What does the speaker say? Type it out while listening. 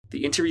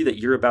The interview that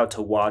you're about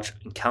to watch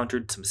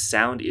encountered some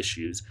sound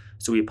issues,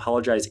 so we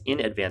apologize in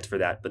advance for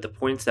that, but the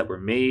points that were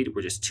made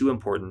were just too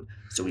important,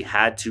 so we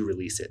had to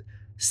release it.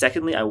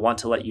 Secondly, I want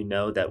to let you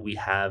know that we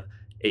have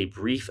a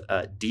brief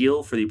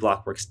deal for the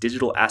Blockworks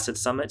Digital Asset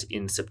Summit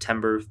in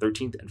September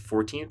 13th and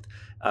 14th.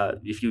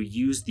 If you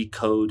use the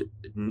code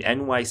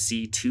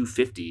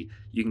NYC250,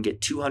 you can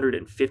get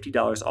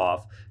 $250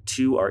 off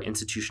to our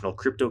institutional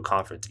crypto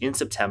conference in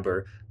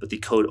September, but the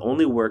code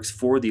only works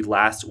for the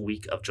last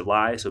week of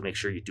July, so make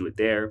sure you do it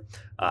there.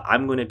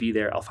 I'm going to be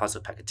there.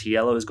 Alfonso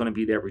Pacatiello is going to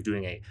be there. We're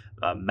doing a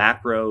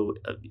macro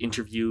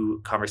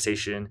interview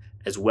conversation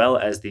as well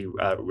as the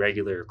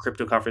regular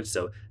crypto conference,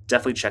 so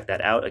definitely check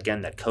that out.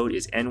 Again, that code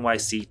is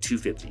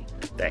NYC250.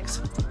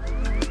 Thanks.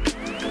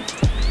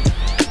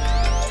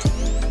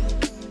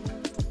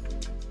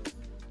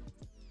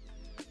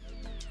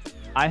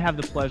 I have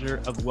the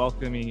pleasure of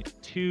welcoming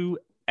two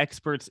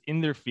experts in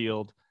their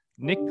field,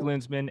 Nick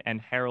Glinsman and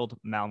Harold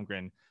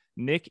Malmgren.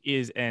 Nick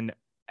is an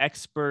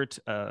expert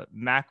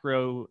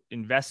macro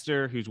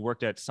investor who's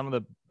worked at some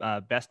of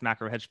the best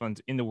macro hedge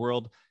funds in the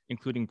world,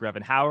 including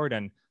Brevan Howard.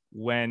 And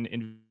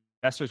when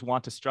investors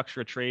want to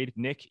structure a trade,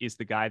 Nick is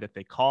the guy that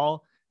they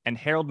call. And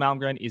Harold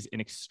Malmgren is an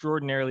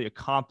extraordinarily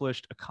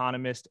accomplished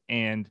economist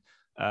and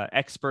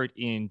expert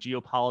in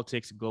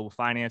geopolitics and global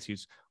finance,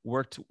 who's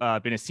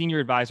been a senior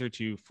advisor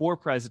to 4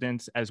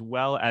 presidents, as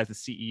well as the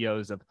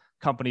CEOs of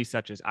companies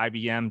such as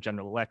IBM,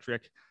 General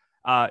Electric.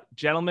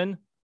 Gentlemen,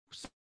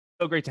 so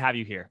great to have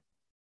you here.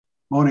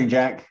 Morning,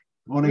 Jack.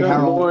 Morning,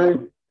 Harold.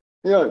 Morning.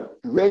 Yeah,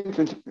 great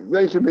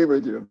to be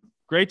with you.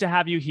 Great to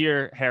have you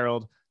here,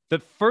 Harold. The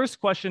first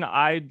question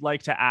I'd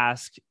like to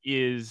ask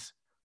is,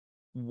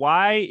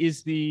 why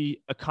is the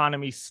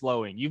economy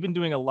slowing? You've been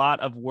doing a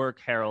lot of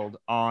work, Harold,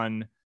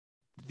 on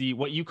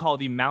what you call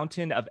the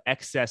mountain of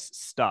excess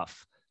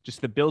stuff, just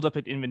the buildup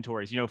of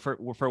inventories. For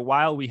a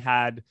while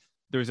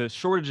there's a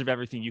shortage of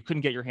everything. You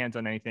couldn't get your hands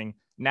on anything.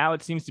 Now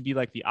it seems to be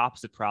like the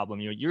opposite problem.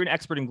 You're an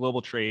expert in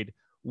global trade.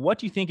 What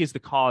do you think is the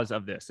cause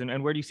of this,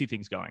 and where do you see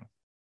things going?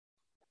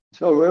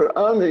 So we're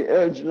on the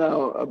edge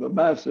now of a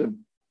massive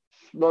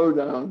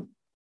slowdown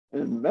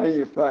in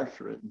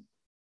manufacturing.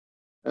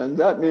 And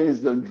that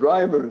means the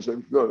drivers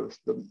of growth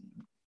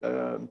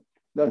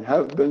that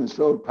have been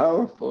so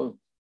powerful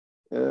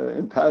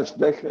in past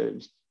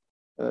decades,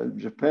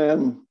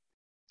 Japan,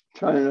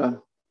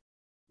 China,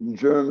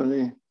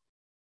 Germany,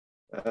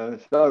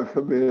 South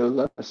Korea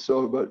less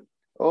so, but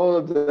all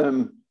of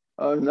them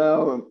are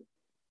now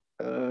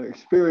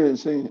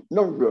experiencing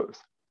no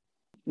growth.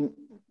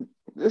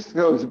 This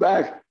goes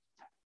back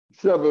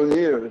several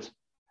years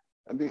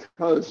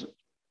because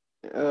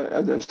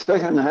at the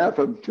second half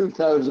of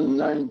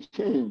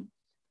 2019,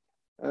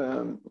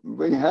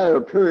 we had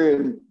a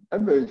period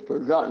everybody's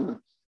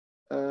forgotten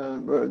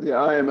where the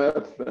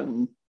IMF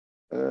and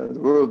the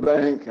World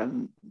Bank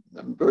and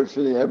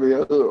virtually every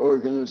other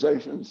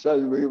organization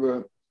said we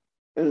were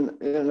in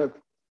a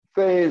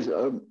phase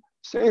of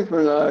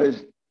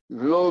synchronized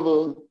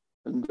global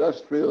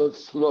industrial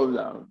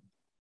slowdown.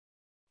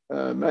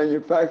 Growth in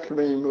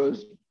manufacturing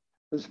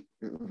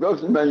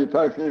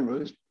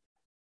was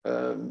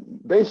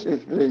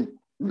basically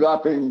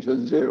dropping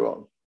to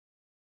zero.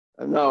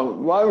 And now,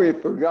 why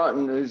we've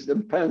forgotten is the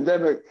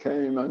pandemic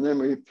came, and then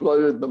we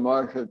flooded the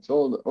markets.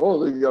 All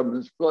the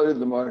governments flooded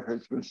the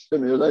markets with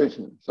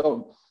stimulation.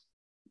 So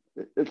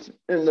it's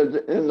in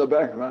the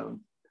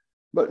background.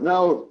 But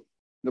now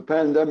the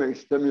pandemic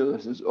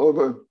stimulus is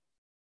over,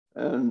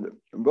 and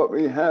what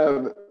we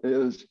have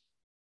is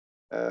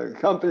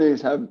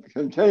companies have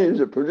continued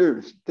to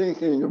produce,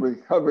 thinking a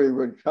recovery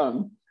would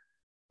come,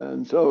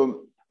 and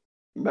so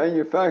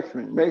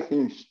manufacturing,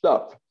 making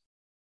stuff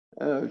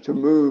to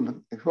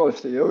move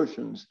across the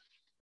oceans,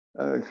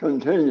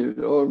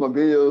 continued.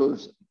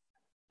 Automobiles,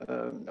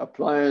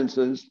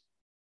 appliances,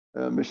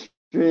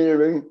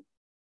 machinery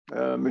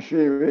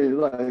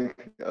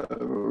like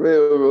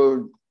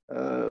railroad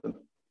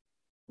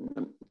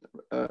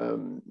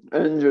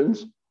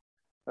engines.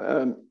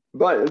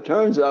 But it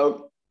turns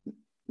out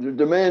the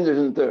demand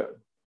isn't there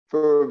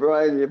for a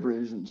variety of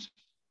reasons.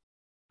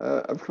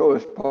 Of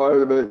course,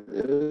 part of it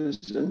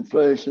is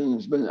inflation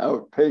has been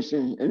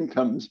outpacing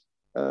incomes.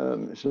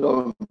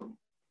 So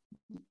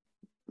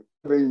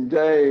every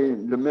day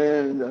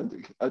demand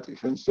at the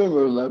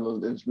consumer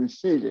level is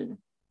receding.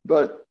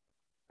 But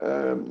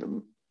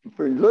if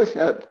we look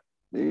at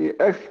the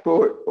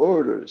export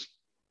orders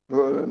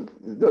for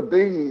the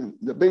big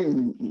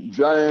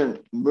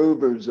giant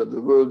movers of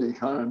the world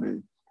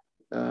economy,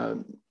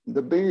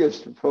 the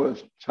biggest, of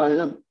course,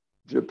 China,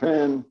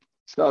 Japan,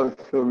 South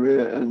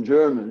Korea, and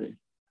Germany,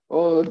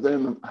 all of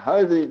them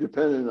highly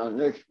dependent on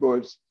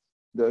exports,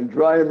 the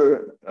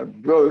driver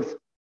of growth,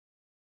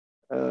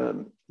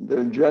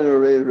 the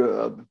generator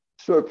of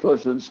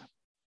surpluses,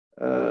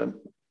 and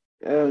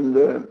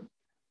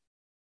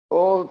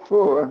all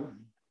 4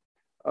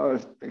 are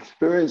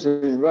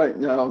experiencing right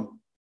now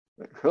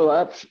a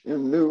collapse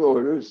in new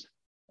orders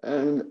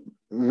and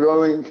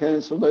growing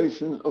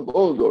cancellation of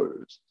old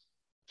orders.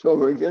 So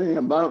we're getting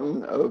a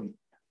mountain of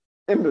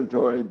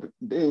inventory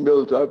being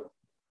built up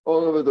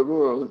all over the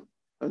world.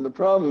 And the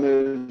problem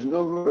is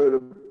nowhere to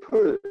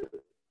put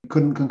it.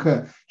 Couldn't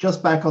concur.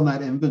 Just back on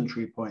that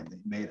inventory point that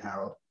you made,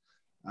 Harold.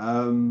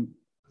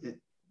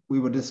 We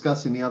were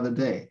discussing the other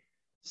day.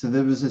 So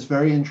there was this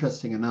very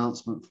interesting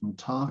announcement from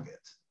Target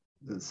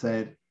that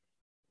said,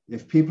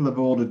 if people have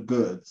ordered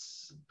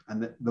goods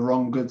and the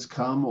wrong goods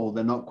come or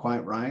they're not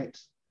quite right,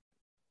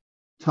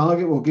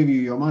 Target will give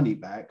you your money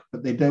back,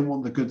 but they don't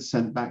want the goods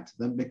sent back to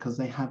them because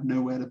they have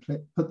nowhere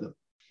to put them.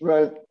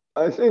 Right.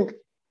 I think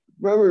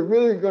where we're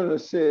really going to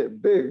see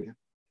it big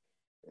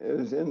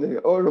is in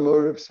the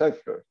automotive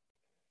sector.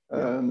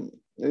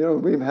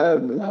 We've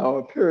had now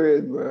a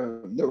period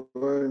where there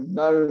were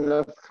not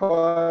enough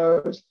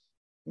cars,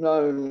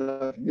 not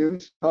enough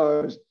used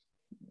cars.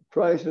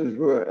 Prices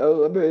were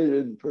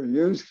elevated for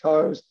used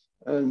cars,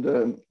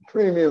 and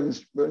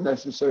premiums were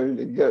necessary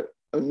to get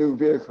a new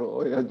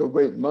vehicle. You had to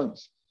wait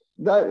months.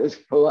 That is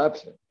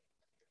collapsing.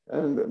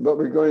 And what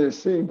we're going to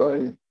see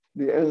by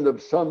the end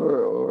of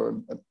summer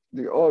or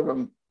the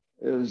autumn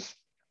is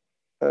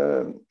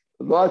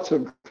lots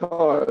of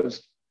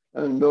cars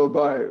and no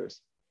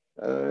buyers.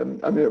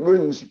 It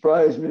wouldn't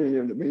surprise me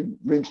if we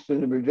reached a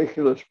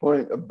ridiculous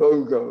point of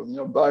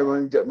BOGO, buy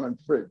one, get one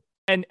free.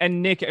 And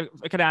Nick,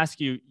 I could ask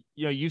you,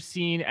 you've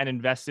seen and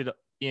invested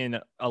in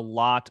a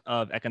lot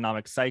of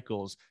economic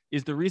cycles.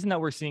 Is the reason that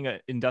we're seeing an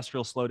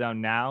industrial slowdown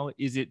now,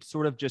 is it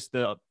sort of just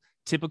the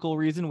typical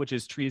reason, which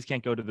is trees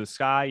can't go to the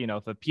sky?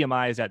 If a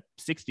PMI is at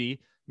 60,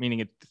 meaning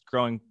it's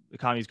growing,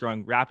 economy is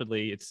growing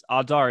rapidly, it's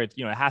odds are it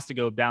has to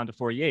go down to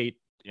 48,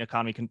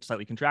 economy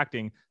slightly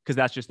contracting, because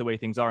that's just the way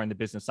things are in the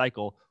business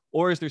cycle.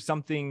 Or is there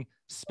something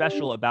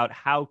special about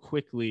how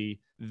quickly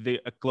the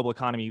global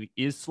economy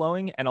is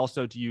slowing? And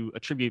also, do you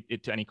attribute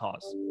it to any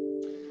cause?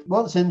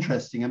 What's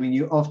interesting,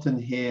 you often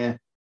hear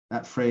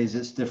that phrase,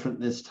 it's different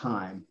this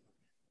time.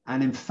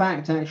 And in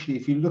fact, actually,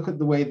 if you look at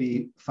the way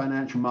the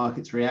financial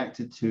markets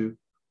reacted to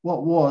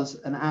what was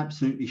an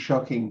absolutely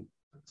shocking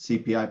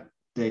CPI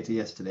data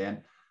yesterday,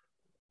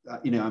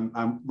 and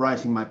I'm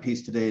writing my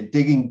piece today,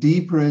 digging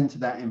deeper into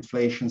that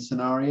inflation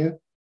scenario,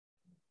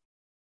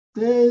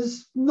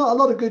 there's not a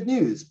lot of good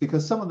news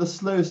because some of the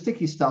slow,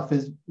 sticky stuff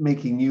is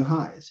making new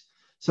highs.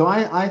 So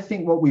I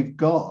think what we've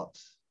got,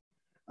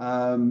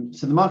 so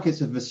the markets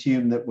have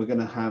assumed that we're going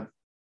to have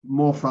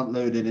more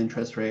front-loaded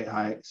interest rate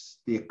hikes.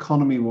 The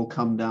economy will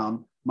come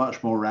down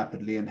much more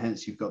rapidly, and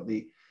hence you've got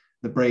the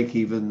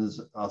break-evens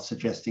are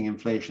suggesting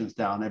inflation's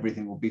down,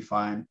 everything will be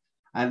fine,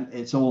 and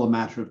it's all a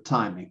matter of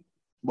timing.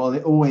 Well,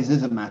 it always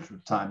is a matter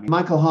of timing.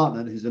 Michael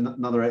Hartnett, who's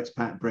another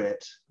expat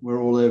Brit,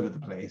 we're all over the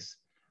place,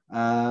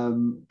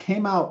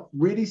 came out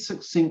really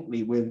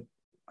succinctly with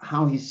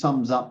how he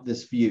sums up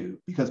this view,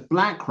 because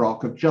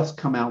BlackRock have just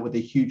come out with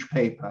a huge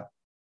paper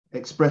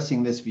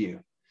expressing this view.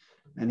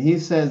 And he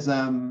says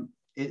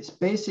it's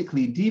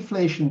basically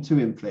deflation to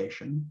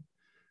inflation,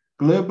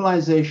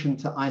 globalization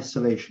to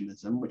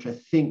isolationism, which I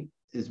think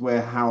is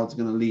where Harold's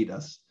going to lead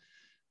us,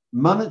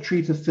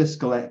 monetary to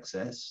fiscal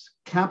excess,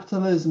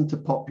 capitalism to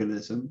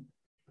populism,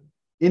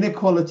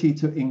 inequality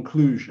to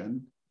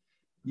inclusion,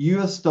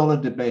 US dollar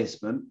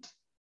debasement,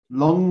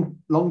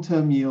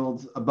 long-term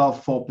yields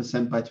above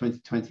 4% by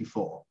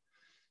 2024.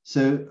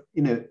 So,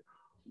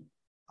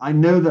 I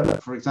know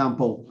that, for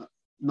example,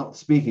 not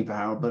speaking for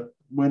Harold, but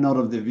we're not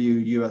of the view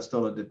US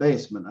dollar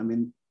debasement.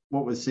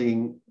 What we're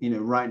seeing,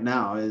 right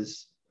now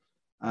is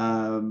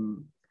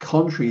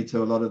contrary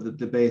to a lot of the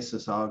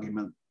debasis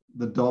argument,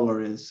 the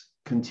dollar is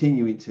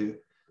continuing to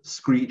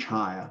screech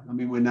higher.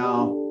 We're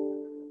now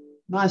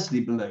nicely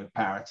below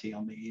parity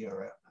on the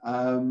euro.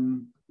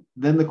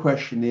 Then the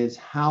question is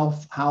how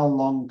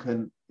long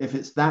can, if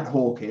it's that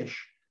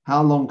hawkish,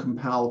 how long can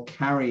Powell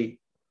carry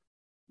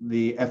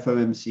the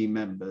FOMC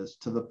members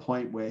to the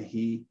point where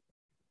he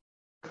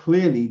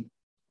clearly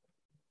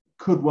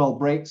could well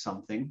break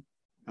something?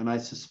 And I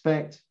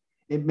suspect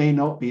it may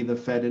not be the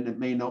Fed and it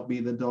may not be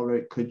the dollar.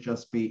 It could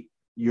just be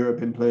Europe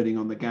imploding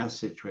on the gas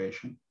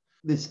situation.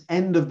 This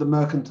end of the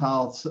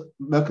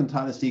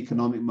mercantilist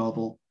economic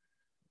model,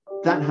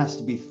 that has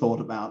to be thought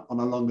about on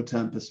a longer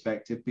term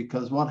perspective,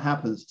 because what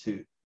happens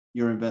to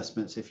your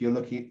investments if you're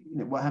looking,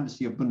 what happens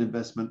to your Bund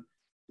investment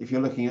if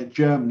you're looking at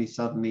Germany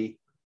suddenly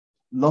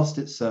lost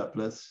its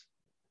surplus,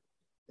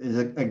 is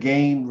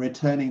again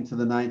returning to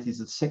the 90s,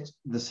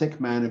 the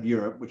sick man of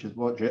Europe, which is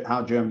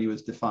how Germany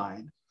was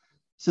defined.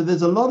 So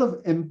there's a lot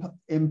of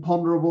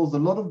imponderables, a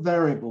lot of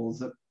variables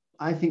that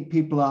I think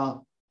people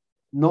are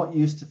not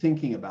used to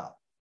thinking about.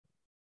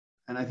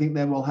 And I think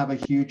they will have a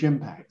huge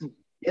impact.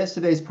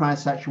 Yesterday's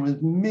price action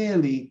was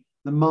merely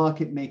the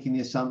market making the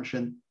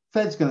assumption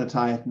Fed's going to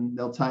tighten.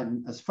 They'll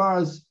tighten as far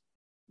as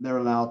they're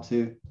allowed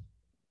to.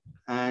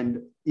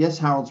 And yes,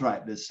 Harold's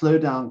right. There's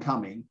slowdown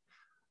coming.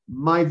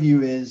 My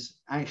view is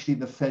actually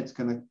the Fed's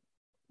going to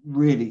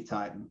really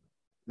tighten.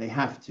 They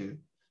have to.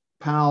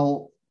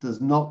 Powell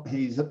does not.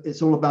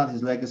 It's all about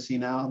his legacy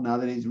now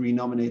that he's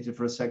renominated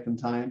for a second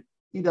time.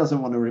 He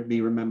doesn't want to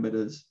be remembered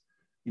as,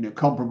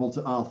 comparable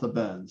to Arthur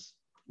Burns,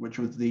 which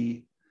was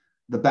the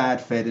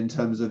bad Fed in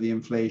terms of the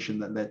inflation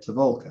that led to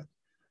Volcker.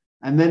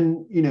 And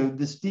then,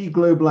 this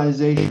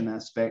deglobalization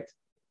aspect,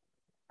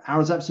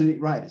 Harold's absolutely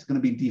right. It's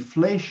going to be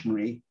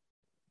deflationary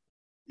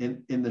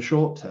in the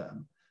short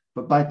term,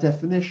 but by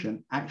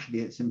definition, actually,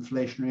 it's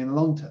inflationary in the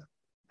long term.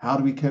 How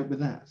do we cope with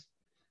that?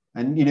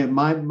 And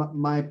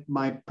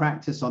my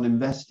practice on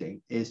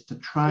investing is to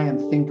try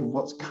and think of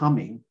what's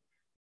coming,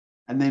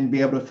 and then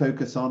be able to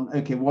focus on,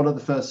 okay, what are the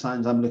first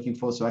signs I'm looking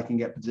for so I can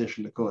get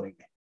positioned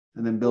accordingly,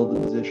 and then build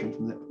the position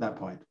from that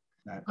point.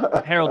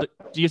 Harold,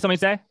 do you have something to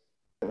say?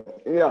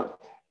 Yeah.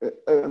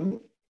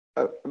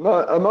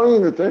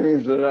 Among the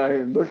things that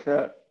I look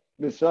at,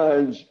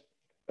 besides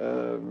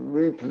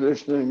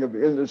repositioning of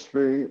the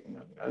industry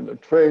and the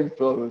trade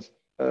flows,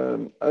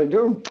 I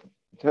do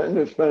tend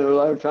to spend a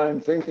lot of time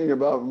thinking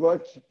about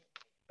what's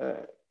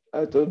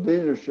at the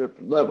leadership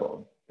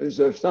level. Is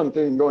there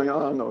something going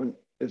on, or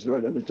is there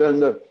an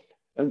agenda?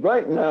 And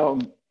right now,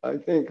 I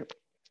think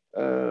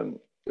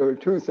there are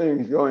two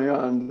things going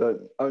on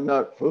that are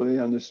not fully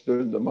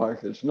understood in the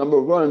markets.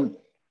 Number one,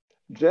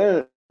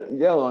 Janet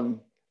Yellen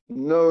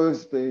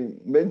knows the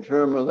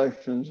midterm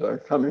elections are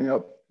coming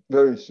up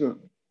very soon.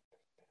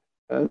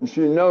 And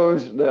she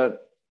knows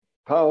that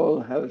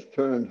Powell has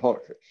turned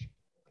hawkish.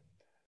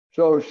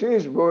 So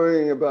she's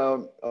worrying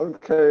about,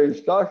 okay,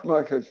 stock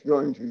market's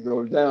going to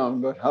go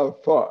down, but how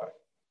far?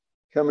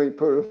 Can we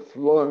put a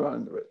floor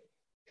under it?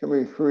 Can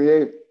we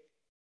create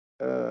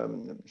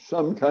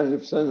some kind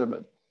of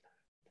sentiment?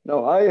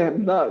 Now, I have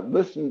not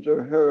listened to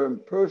her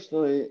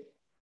personally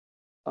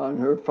on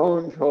her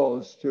phone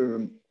calls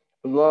to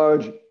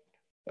large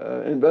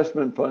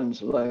investment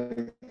funds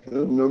like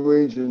the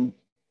Norwegian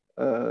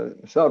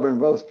Sovereign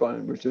Wealth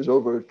Fund, which is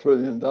over $1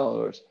 trillion.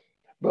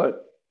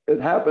 But it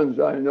happens,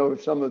 I know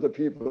some of the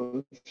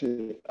people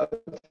she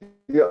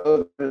the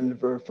other end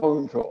of her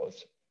phone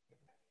calls.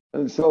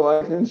 And so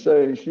I can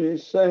say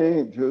she's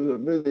saying to the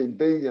really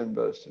big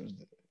investors,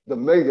 the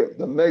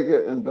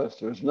mega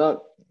investors,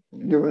 not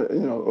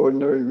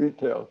ordinary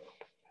retail,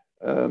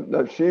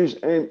 that she's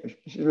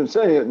been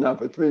saying it now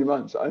for 3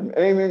 months. I'm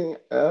aiming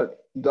at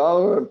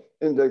dollar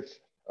index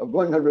of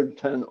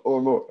 110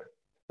 or more.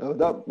 Now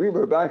that we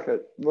were back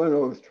at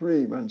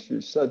 103 when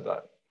she said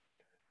that.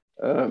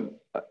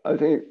 I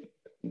think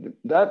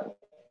that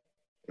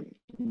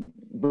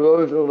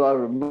blows a lot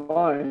of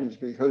minds,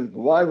 because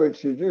why would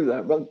she do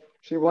that? Well,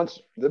 she wants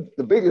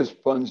the biggest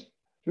funds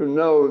to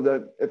know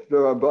that if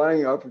there are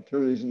buying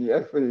opportunities in the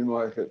equity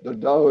market, the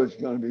dollar is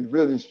going to be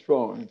really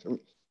strong. It's a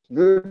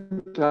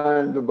good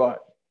time to buy.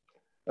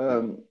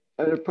 And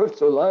it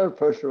puts a lot of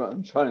pressure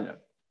on China,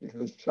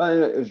 because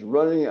China is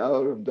running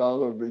out of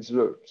dollar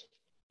reserves.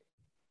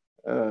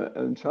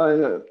 And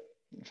China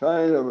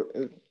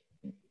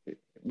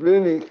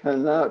really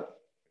cannot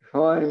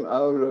climb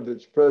out of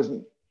its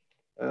present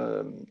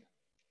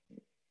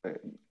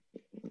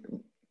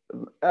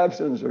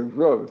absence of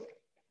growth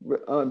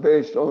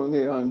based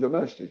only on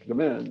domestic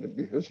demand,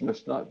 because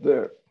it's not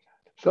there.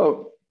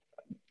 So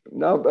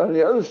now on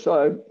the other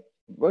side,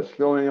 what's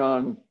going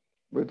on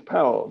with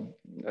Powell?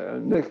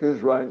 Nick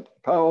is right.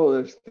 Powell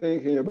is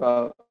thinking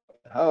about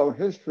how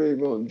history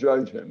will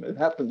judge him. It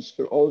happens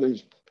to all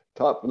these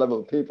top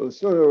level people.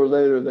 Sooner or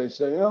later they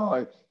say,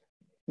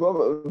 what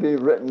will be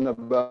written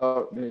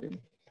about me?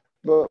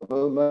 What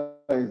will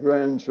my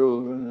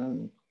grandchildren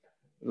and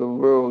the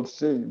world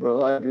see?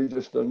 Will I be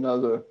just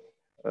another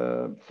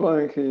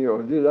flunky,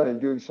 or did I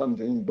do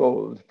something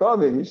bold?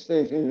 Probably he's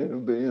thinking it'll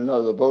be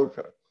another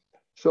Volcker.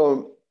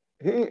 So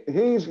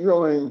he's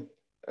going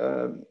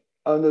on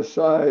the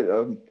side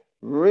of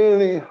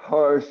really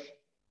harsh,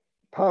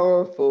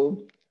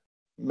 powerful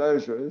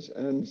measures.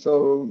 And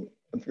so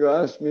if you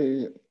ask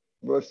me,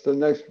 what's the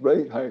next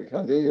rate hike?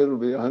 I think it'll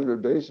be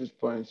 100 basis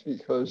points,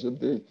 because of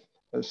the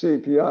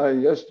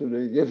CPI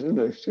yesterday gives him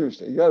an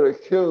excuse. You got to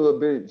kill the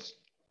beast.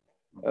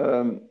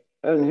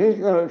 And he's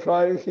going to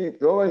try to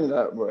keep going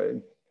that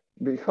way,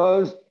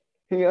 because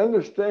he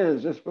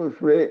understands this will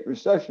create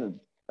recession.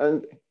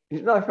 And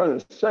he's not going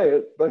to say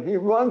it, but he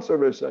wants a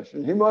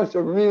recession. He wants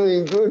a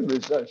really good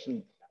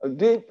recession, a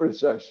deep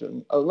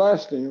recession, a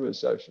lasting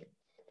recession.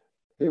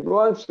 He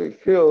wants to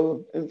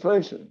kill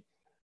inflation.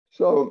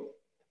 So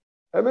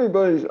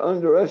everybody's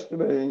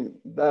underestimating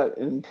that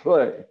in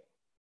play.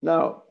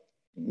 Now,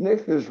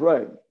 Nick is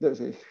right.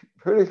 There's a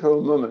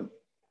critical moment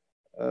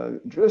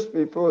just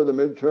before the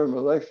midterm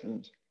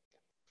elections,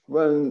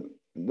 when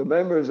the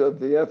members of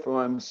the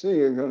FOMC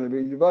are going to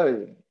be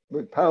divided,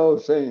 with Powell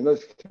saying,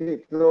 let's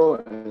keep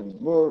going,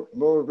 more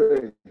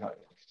rate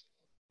hikes.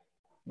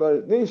 But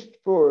at least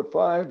 4 or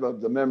 5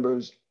 of the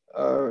members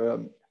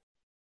are,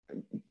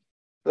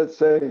 let's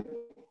say,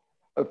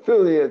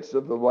 affiliates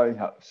of the White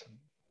House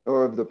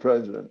or of the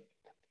president.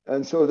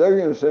 And so they're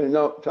going to say,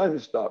 no, time to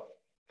stop,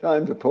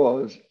 time to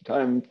pause,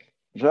 time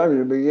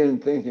to begin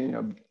thinking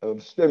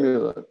of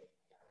stimulant.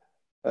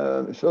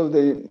 So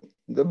the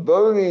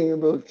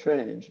voting will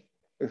change.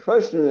 The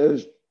question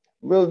is,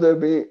 will there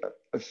be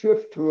a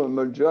shift to a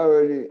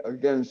majority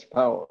against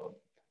Powell?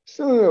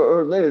 Sooner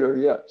or later,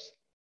 yes.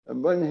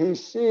 And when he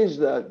sees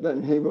that,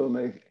 then he will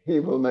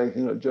make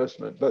an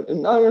adjustment. But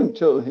not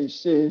until he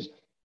sees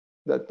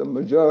that the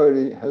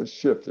majority has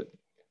shifted.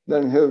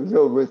 Then he'll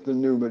go with the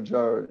new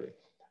majority.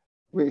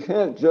 We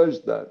can't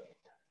judge that.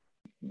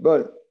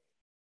 But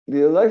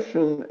the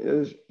election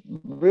is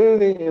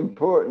really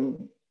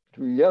important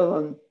to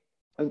Yellen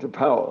and to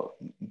Powell.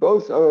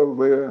 Both are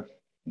aware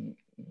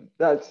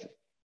that's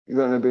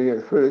going to be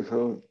a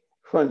critical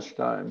crunch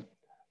time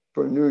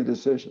for new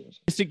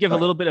decisions. Just to give a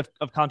little bit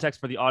of context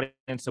for the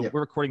audience. So Yep. we're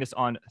recording this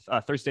on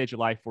Thursday,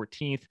 July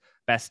 14th,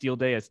 Bastille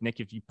Day, as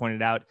Nick, if you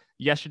pointed out.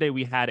 Yesterday,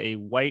 we had a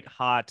white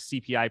hot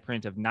CPI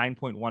print of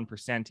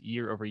 9.1%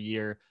 year over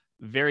year.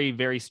 Very,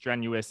 very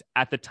strenuous.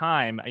 At the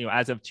time,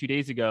 as of 2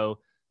 days ago,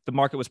 the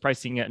market was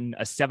pricing in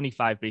a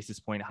 75 basis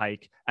point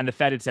hike. And the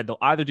Fed had said they'll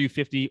either do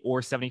 50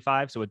 or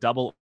 75, so a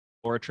double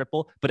or a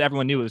triple, but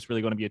everyone knew it was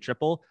really going to be a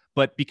triple.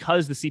 But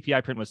because the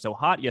CPI print was so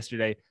hot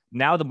yesterday,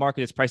 now the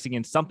market is pricing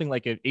in something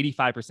like an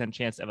 85%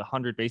 chance of a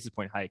 100 basis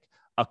point hike,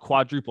 a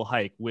quadruple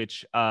hike,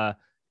 which I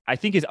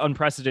think is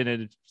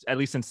unprecedented, at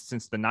least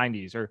since the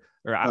 90s, or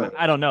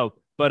I don't know.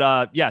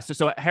 But yeah,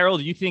 so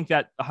Harold, you think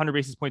that 100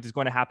 basis points is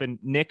going to happen?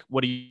 Nick,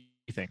 what do you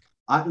think?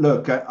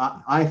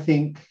 I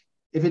think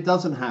if it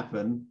doesn't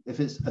happen, if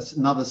it's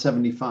another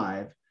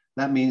 75,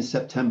 that means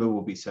September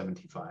will be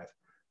 75.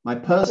 My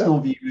personal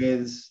view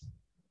is,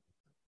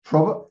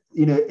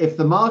 if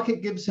the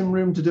market gives him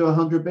room to do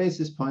 100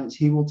 basis points,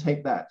 he will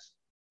take that,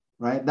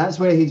 right? That's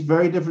where he's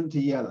very different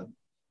to Yellen.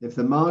 If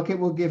the market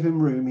will give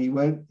him room, he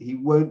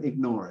won't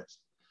ignore it.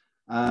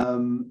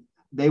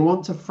 They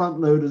want to front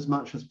load as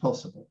much as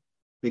possible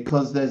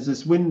because there's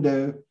this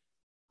window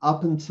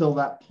up until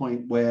that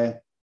point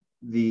where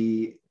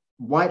the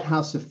White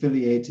House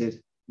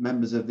affiliated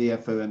members of the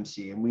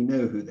FOMC, and we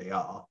know who they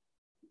are.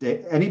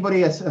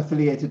 Anybody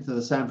affiliated to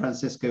the San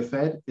Francisco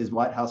Fed is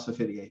White House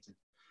affiliated.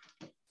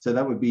 So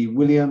that would be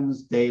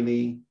Williams,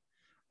 Daley.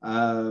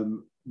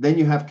 Then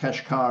you have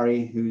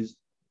Kashkari, who's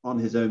on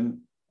his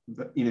own,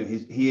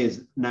 he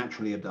is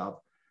naturally a dove.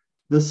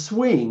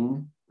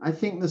 I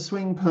think the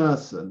swing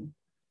person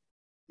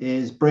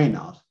is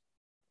Brainard,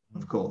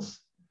 of course,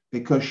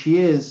 because she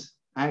is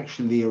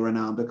actually a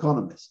renowned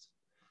economist.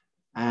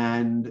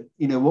 And,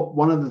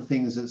 one of the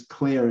things that's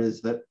clear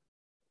is that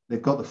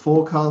they've got the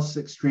forecasts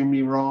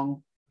extremely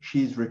wrong.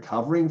 She's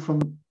recovering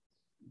from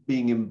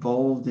being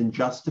involved in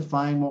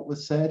justifying what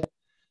was said.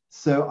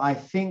 So I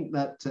think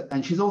that,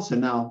 and she's also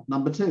now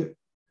number 2,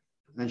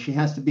 and she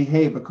has to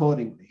behave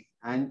accordingly.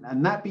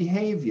 And that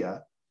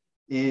behavior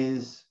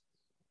is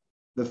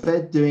the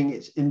Fed doing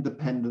its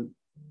independent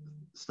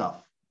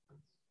stuff.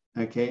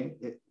 Okay,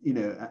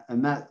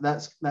 and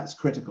that's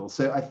critical.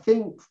 So I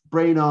think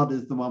Brainard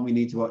is the one we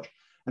need to watch.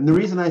 And the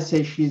reason I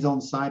say she's on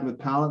side with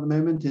Powell at the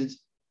moment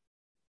is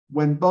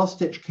when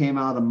Bostich came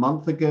out a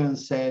month ago and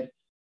said,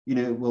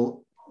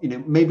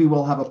 maybe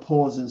we'll have a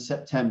pause in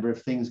September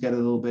if things get a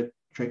little bit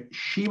tricky.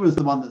 She was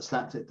the one that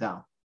slapped it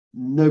down.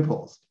 No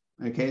pause.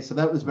 Okay, so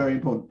that was very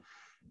important.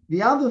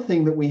 The other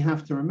thing that we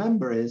have to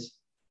remember is,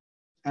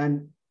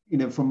 and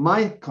from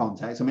my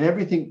contacts,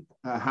 everything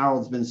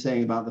Harold's been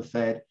saying about the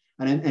Fed,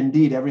 and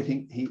indeed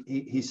everything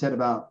he said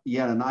about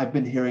Yellen, I've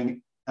been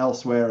hearing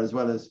elsewhere as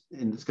well as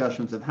in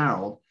discussions with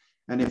Harold.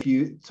 And if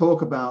you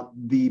talk about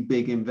the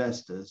big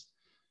investors,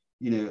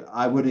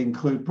 I would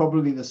include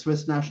probably the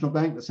Swiss National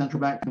Bank, the Central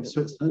Bank of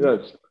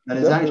Switzerland. Yes, that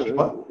is actually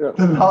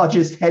the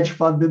largest hedge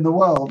fund in the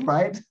world,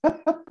 right?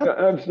 Yeah,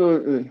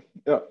 absolutely.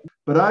 Yeah.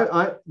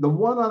 But the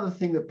one other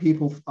thing that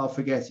people are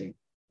forgetting,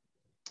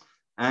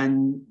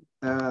 and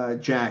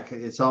Jack,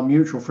 it's our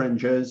mutual friend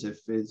Joseph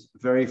is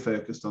very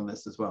focused on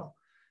this as well.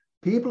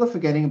 People are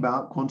forgetting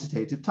about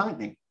quantitative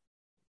tightening.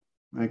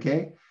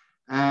 Okay,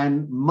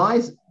 and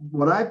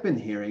what I've been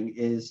hearing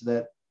is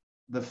that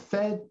the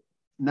Fed,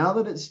 now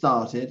that it's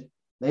started,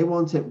 they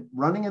want it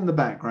running in the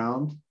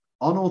background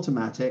on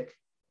automatic,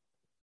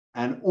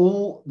 and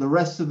all the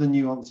rest of the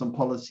nuance on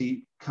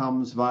policy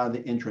comes via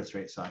the interest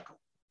rate cycle.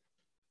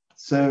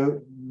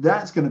 So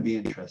that's going to be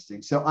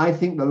interesting. So I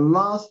think the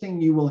last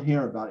thing you will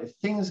hear about, if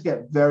things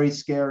get very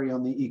scary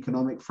on the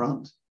economic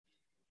front,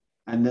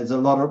 and there's a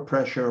lot of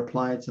pressure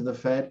applied to the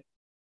Fed,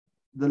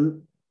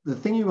 the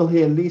thing you will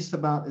hear least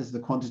about is the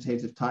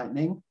quantitative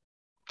tightening.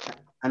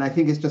 And I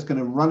think it's just going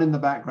to run in the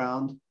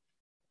background.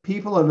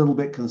 People are a little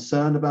bit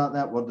concerned about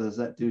that. What does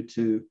that do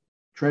to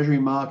Treasury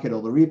market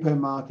or the repo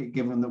market,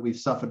 given that we've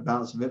suffered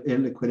bouts of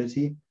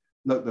illiquidity?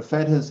 Look, the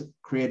Fed has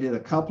created a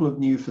couple of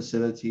new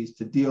facilities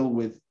to deal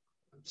with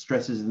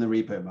stresses in the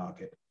repo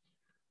market.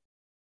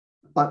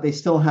 But they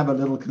still have a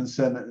little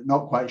concern that they're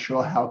not quite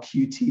sure how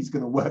QT is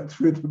going to work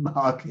through the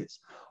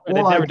markets. They've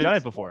never done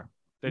it before.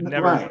 They've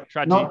never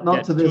tried to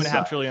get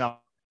 $2.5 trillion off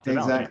the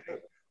balance sheet.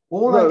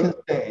 All I can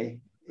say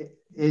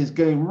is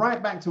going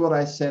right back to what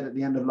I said at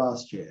the end of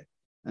last year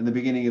and the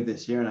beginning of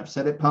this year, and I've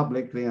said it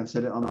publicly, I've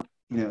said it on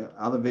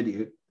other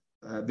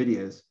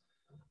videos.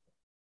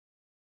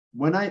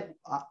 When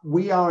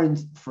we are in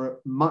for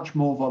much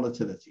more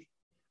volatility,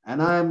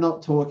 and I am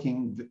not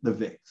talking the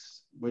VIX,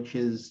 which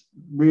has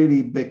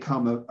really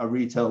become a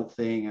retail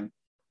thing, and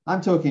I'm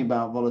talking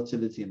about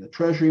volatility in the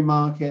Treasury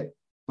market,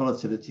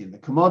 volatility in the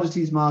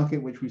commodities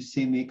market, which we've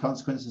seen the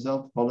consequences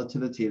of,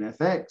 volatility in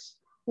FX.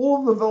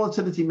 All the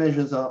volatility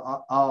measures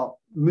are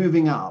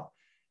moving up.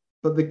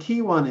 But the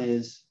key one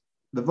is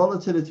the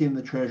volatility in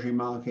the treasury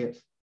market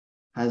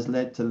has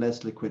led to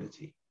less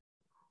liquidity.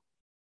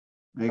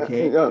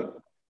 Okay. Yeah.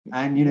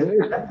 And, you know,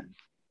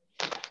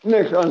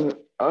 Nick,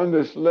 on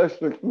this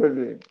less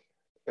liquidity,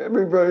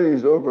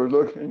 everybody's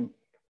overlooking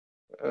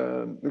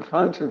the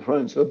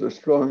consequence of the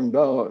strong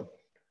dollar.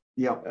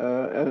 Yeah.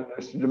 And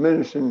this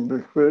diminishing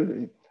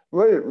liquidity.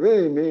 What it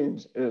really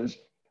means is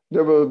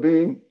there will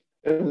be,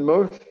 in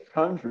most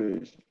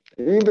countries,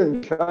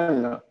 even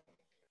China,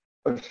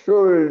 a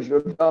shortage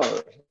of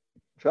dollars.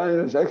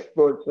 China's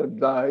exports have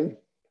died.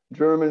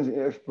 Germany's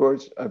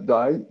exports have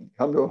died,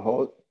 come to a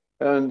halt.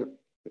 And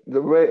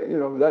the way, you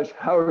know, that's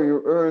how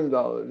you earn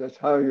dollars. That's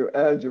how you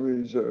add to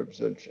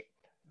reserves.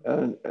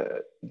 And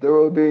there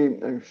will be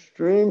an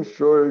extreme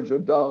shortage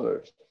of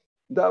dollars.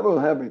 That will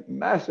have a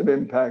massive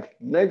impact,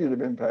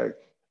 negative impact,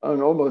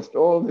 on almost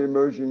all the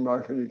emerging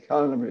market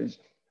economies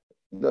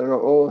that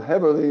are all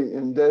heavily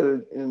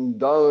indebted in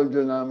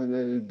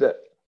dollar-denominated debt.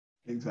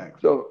 Exactly.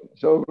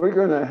 So we're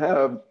going to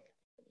have,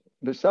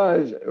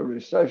 besides a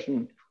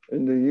recession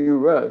in the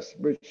U.S.,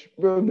 which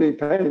will be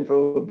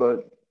painful,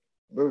 but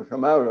we'll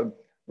come out of,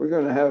 we're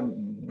going to have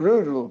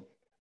brutal,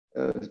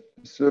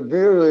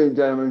 severely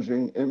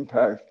damaging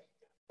impact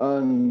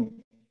on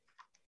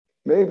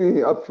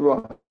maybe up to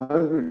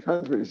 100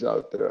 countries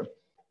out there.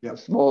 Yep.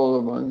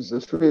 Smaller ones.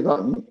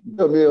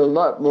 There'll be a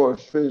lot more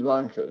Sri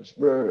Lankas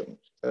where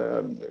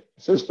the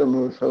system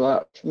will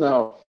collapse.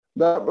 Now,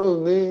 that will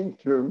lead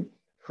to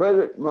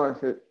credit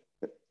market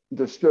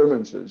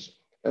disturbances,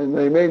 and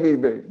they may be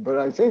big, but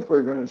I think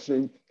we're going to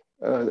see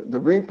the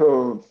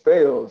repo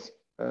fails.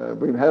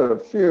 We've had a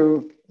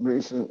few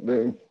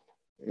recently,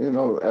 you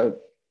know,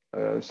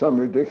 at some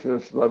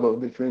ridiculous level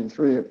between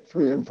 3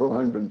 and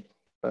 400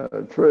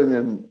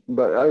 trillion.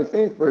 But I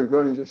think we're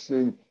going to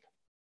see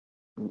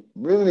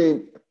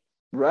really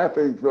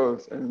rapid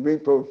growth and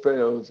repo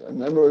fails,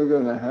 and then we're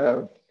going to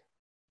have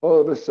all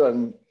of a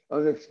sudden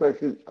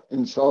unexpected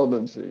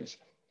insolvencies.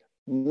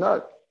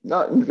 Not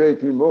in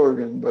JP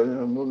Morgan, but in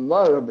a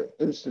lot of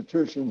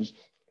institutions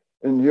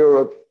in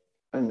Europe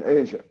and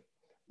Asia.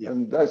 Yeah.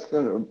 And that's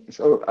going to,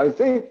 so I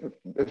think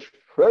this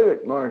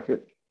credit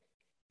market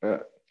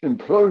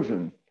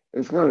implosion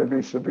is going to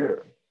be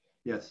severe.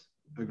 Yes,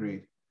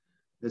 agreed.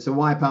 It's a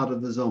wipeout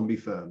of the zombie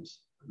firms,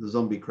 the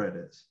zombie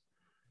credits.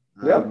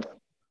 Yeah.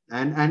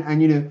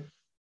 And you know,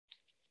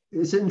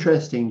 it's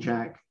interesting,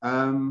 Jack.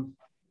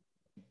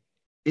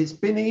 It's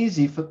been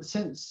easy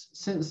since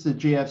the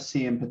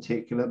GFC in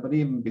particular, but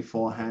even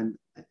beforehand,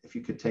 if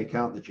you could take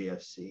out the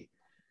GFC,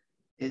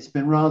 it's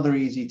been rather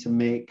easy to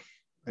make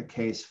a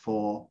case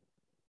for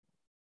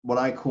what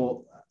I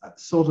call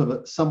sort of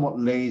a somewhat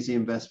lazy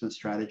investment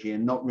strategy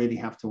and not really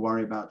have to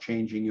worry about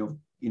changing your,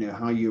 you know,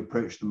 how you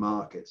approach the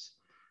markets.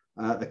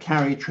 The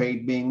carry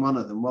trade being one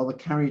of them. Well, the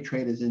carry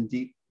trade is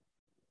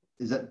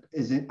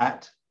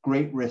at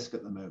great risk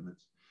at the moment,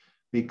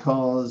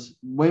 because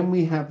when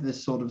we have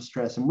this sort of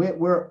stress, and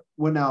we're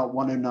now at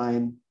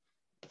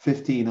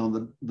 109.15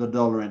 on the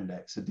dollar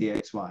index, the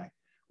DXY.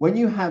 When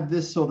you have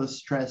this sort of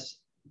stress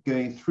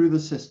going through the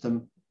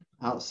system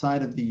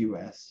outside of the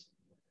US,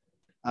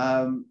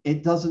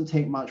 it doesn't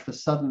take much for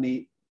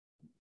suddenly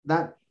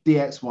that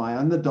DXY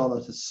and the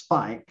dollar to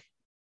spike.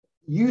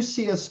 You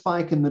see a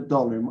spike in the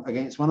dollar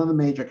against one of the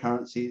major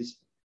currencies,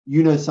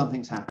 you know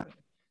something's happened.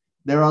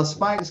 There are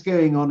spikes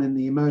going on in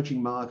the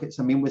emerging markets.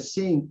 I mean, we're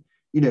seeing,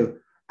 you know,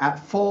 at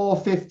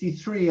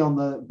 453 on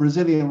the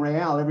Brazilian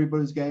real,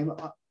 everybody's going,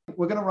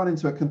 we're going to run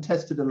into a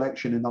contested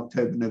election in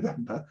October,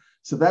 November.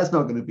 So that's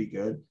not going to be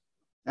good.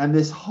 And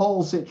this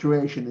whole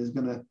situation is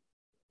going to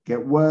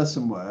get worse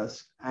and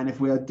worse. And if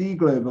we are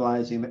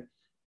deglobalizing it,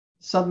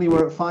 suddenly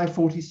we're at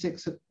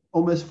 546,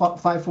 almost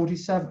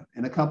 547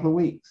 in a couple of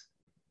weeks.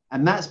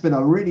 And that's been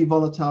a really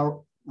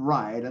volatile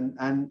ride.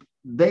 And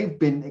they've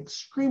been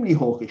extremely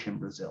hawkish in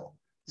Brazil.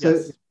 So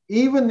yes,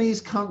 even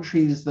these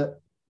countries that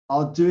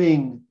are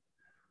doing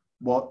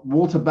what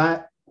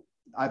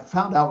I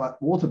found out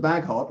what Walter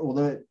Bagehot,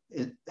 although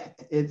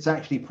it's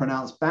actually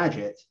pronounced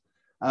Bagehot,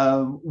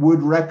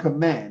 would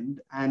recommend,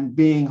 and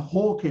being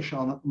hawkish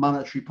on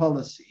monetary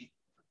policy,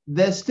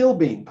 they're still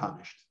being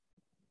punished.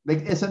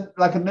 It's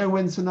like a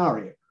no-win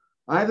scenario.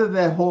 Either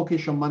they're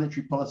hawkish on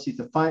monetary policy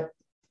to fight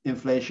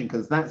inflation,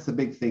 because that's the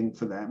big thing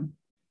for them.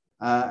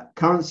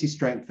 Currency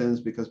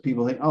strengthens because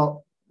people think,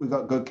 oh, we've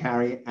got good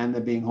carry, and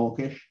they're being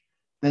hawkish.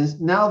 Then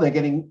now they're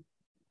getting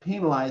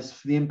penalized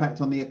for the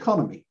impact on the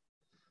economy.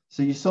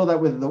 So you saw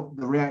that with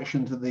the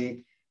reaction to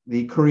the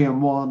Korean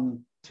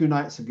won 2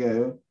 nights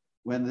ago,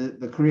 when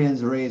the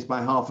Koreans raised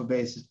by half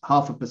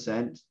a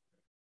percent,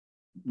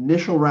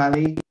 initial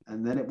rally,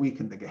 and then it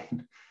weakened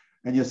again.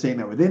 And you're seeing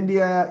that with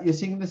India. You're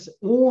seeing this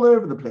all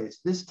over the place.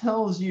 This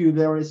tells you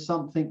there is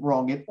something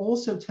wrong. It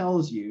also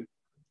tells you,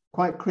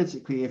 quite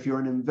critically, if you're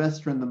an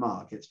investor in the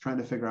markets trying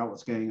to figure out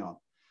what's going on,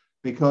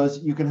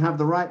 because you can have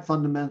the right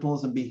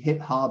fundamentals and be hit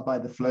hard by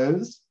the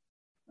flows,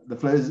 The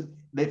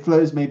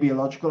flows may be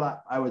illogical.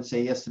 I would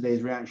say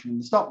yesterday's reaction in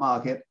the stock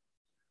market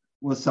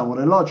was somewhat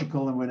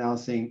illogical, and we're now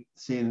seeing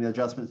the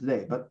adjustment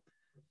today. But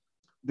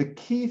the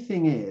key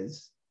thing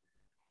is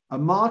a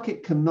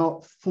market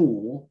cannot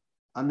fall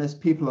unless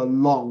people are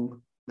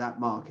long that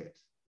market.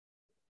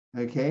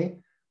 Okay?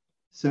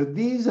 So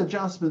these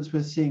adjustments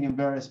we're seeing in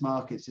various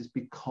markets is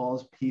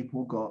because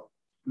people got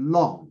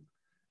long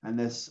and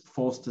they're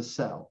forced to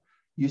sell.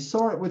 You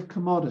saw it with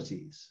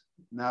commodities.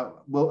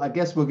 Now, I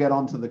guess we'll get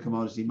onto the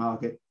commodity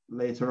market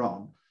later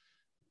on.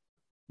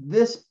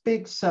 This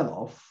big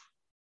sell-off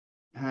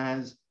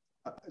has,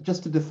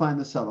 just to define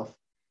the sell-off,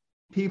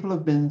 people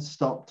have been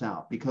stopped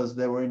out because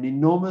there were an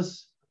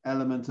enormous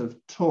element of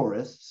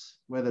tourists,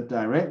 whether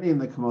directly in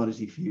the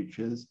commodity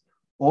futures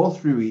or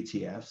through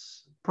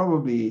ETFs,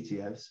 probably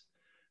ETFs,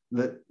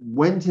 that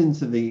went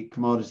into the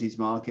commodities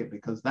market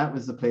because that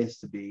was the place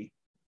to be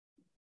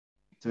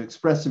to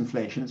express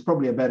inflation. It's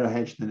probably a better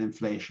hedge than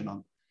inflation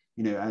on,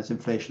 as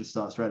inflation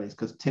starts rallying,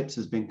 because TIPS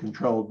has been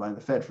controlled by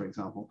the Fed, for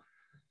example.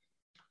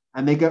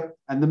 And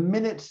the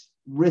minute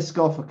risk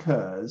off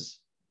occurs,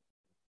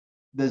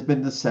 there's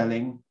been the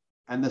selling,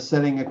 and the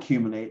selling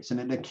accumulates, and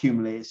it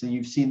accumulates, and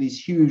you've seen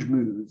these huge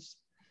moves.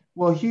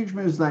 Well, huge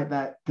moves like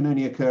that can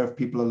only occur if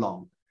people are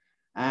long.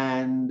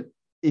 And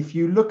if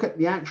you look at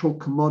the actual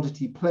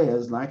commodity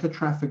players like a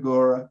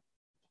Trafigura,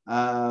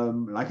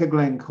 like a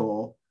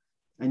Glencore,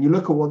 and you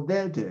look at what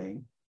they're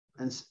doing,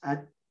 and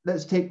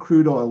let's take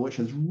crude oil, which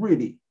has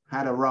really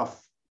had a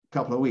rough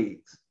couple of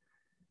weeks.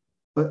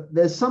 But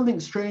there's something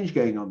strange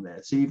going on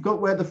there. So you've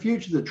got where the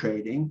futures are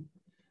trading,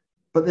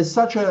 but there's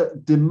such a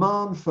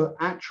demand for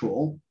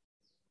actual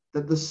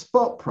that the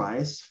spot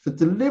price for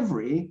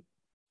delivery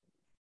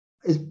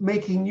is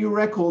making new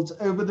records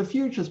over the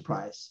futures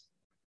price.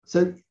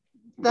 So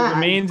that it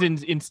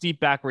remains in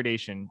steep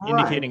backwardation, right,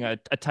 indicating a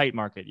tight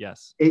market.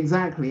 Yes,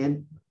 exactly.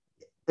 And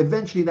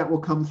eventually that will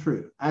come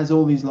through as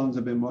all these longs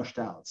have been washed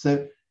out.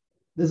 So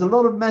there's a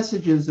lot of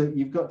messages that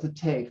you've got to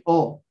take.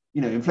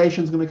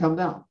 Inflation's going to come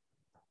down.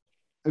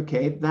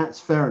 Okay, that's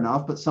fair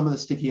enough, but some of the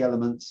sticky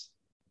elements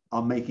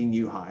are making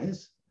new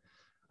highs.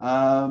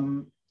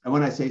 And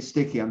when I say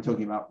sticky, I'm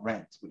talking about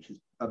rent, which is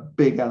a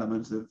big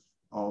element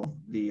of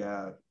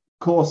the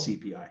core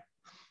CPI.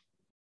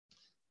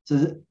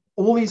 So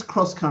all these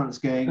cross currents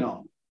going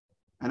on.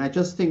 And I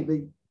just think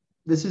that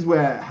this is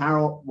where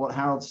what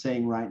Harold's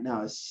saying right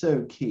now is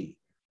so key.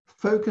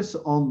 Focus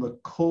on the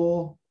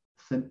core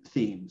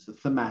themes, the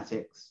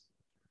thematics.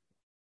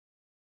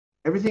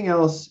 Everything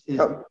else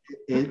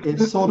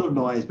is sort of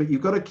noise, but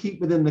you've got to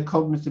keep within the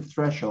cognitive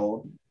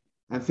threshold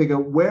and figure,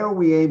 where are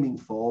we aiming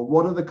for?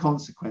 What are the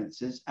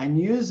consequences? And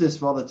use this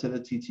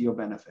volatility to your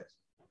benefit.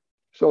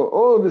 So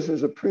all of this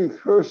is a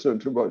precursor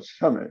to what's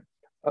coming.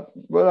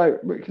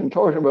 We can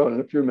talk about in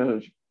a few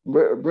minutes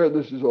where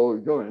this is all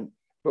going.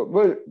 But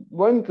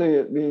one thing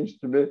it means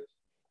to me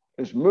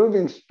is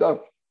moving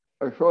stuff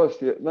across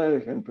the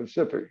Atlantic and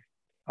Pacific,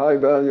 high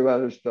value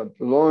added stuff,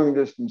 long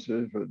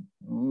distances with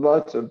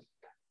lots of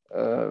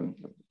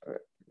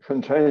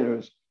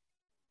containers.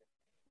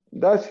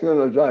 That's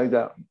going to die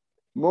down.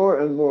 More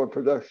and more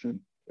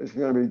production is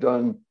going to be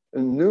done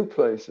in new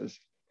places,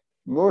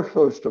 more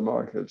close to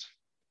markets.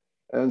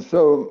 And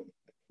so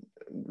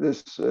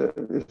this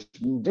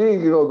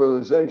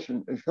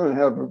deglobalization is going to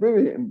have a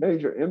really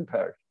major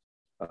impact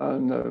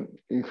on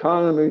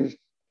economies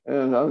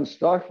and on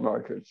stock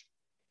markets,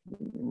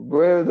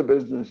 where the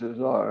businesses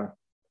are.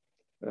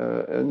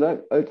 And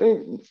that, I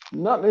think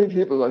not many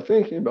people are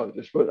thinking about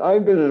this, but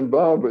I've been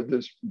involved with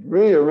this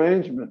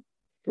rearrangement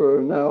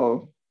for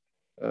now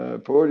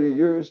 40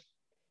 years,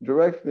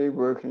 directly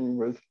working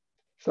with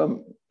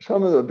some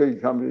of the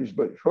big companies,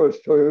 but of course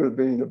Toyota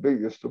being the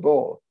biggest of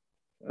all.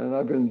 And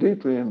I've been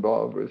deeply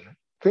involved with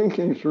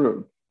thinking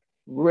through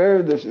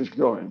where this is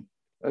going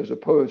as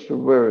opposed to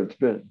where it's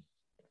been.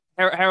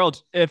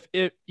 Harold, if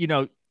I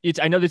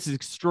know this is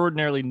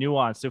extraordinarily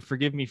nuanced, so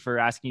forgive me for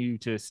asking you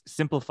to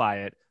simplify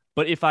it.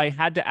 But if I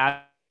had to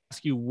ask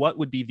you, what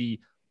would be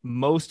the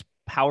most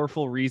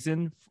powerful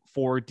reason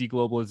for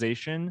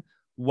deglobalization,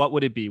 what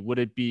would it be? Would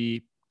it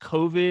be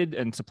COVID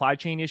and supply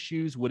chain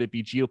issues? Would it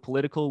be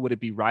geopolitical? Would it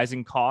be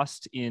rising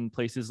costs in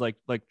places like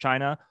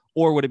China?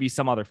 Or would it be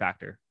some other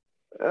factor?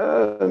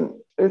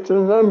 It's a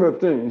number of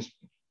things.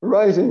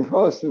 Rising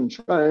costs in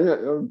China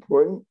are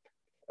important.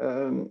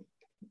 A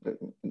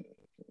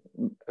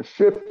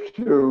shift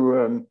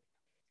to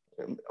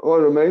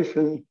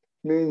automation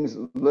means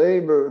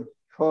labor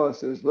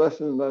cost is less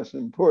and less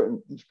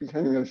important. It's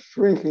becoming a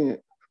shrinking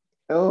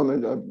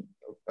element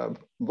of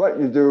what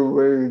you do,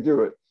 where you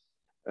do it.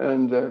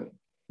 And the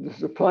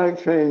supply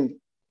chain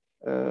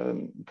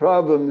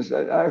problems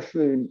that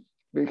actually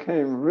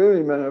became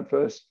really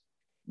manifest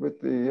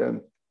with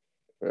the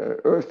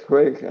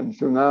earthquake and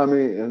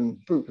tsunami in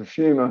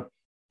Fukushima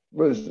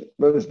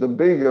was the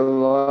big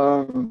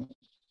alarm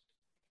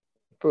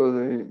for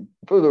the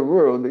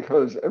world,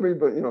 because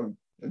everybody,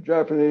 the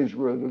Japanese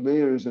were the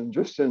leaders in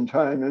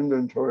just-in-time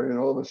inventory, and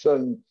all of a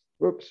sudden,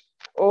 whoops,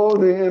 all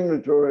the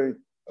inventory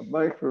of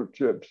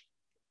microchips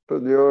for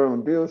the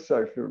automobile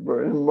sector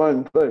were in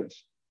one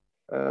place.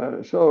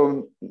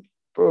 So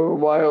for a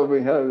while,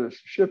 we had a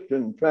shift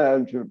in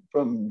fad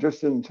from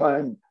just in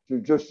time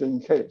to just in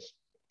case,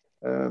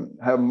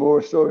 have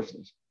more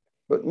sources.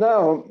 But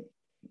now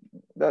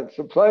that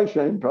supply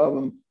chain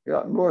problem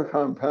got more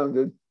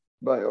compounded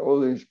by all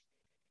these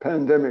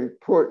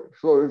pandemic port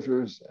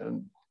closures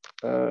and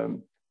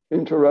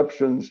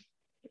interruptions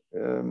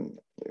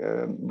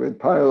with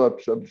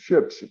pileups of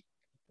ships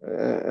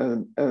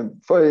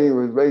and fighting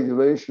with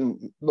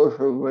regulation,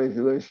 local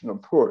regulation of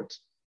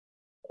ports.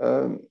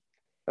 And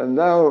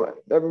now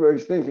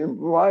everybody's thinking,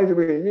 why do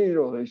we need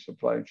all these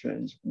supply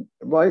chains?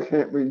 Why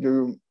can't we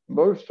do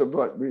most of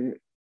what we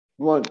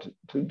want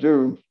to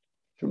do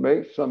to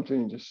make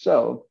something to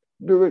sell,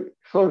 do it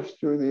close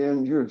to the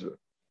end user?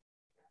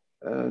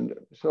 And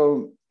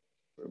so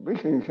we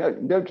can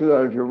get to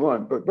that if you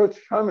want, but what's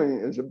coming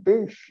is a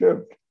big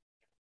shift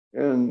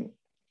in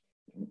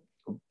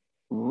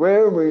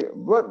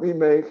what we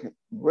make,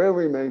 where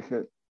we make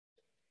it,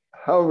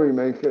 how we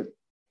make it,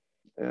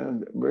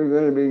 and we're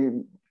going to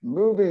be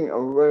moving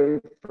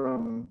away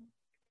from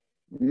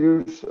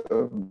use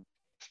of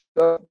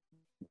stuff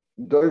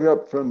dug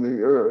up from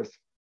the earth,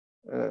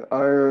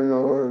 iron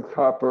or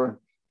copper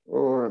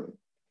or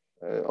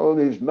all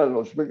these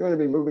metals. We're going to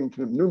be moving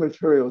to new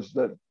materials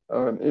that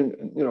are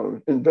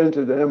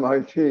invented at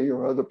MIT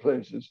or other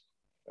places.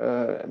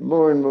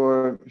 More and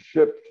more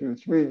shipped to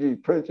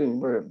 3D printing,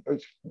 where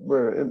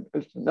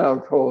it's now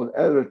called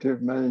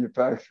additive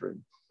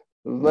manufacturing,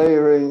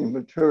 layering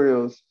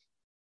materials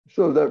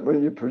so that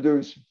when you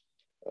produce,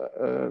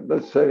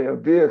 let's say, a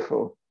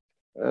vehicle,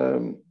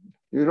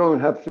 you don't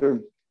have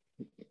to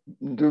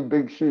do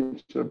big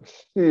sheets of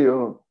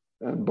steel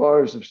and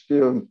bars of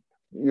steel.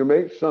 You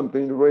make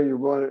something the way you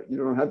want it. You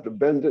don't have to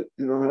bend it.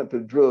 You don't have to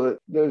drill it.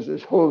 There's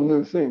this whole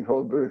new thing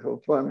called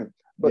vertical farming.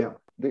 But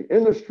the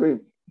industry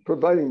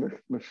providing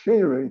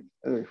machinery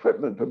and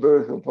equipment for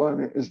vertical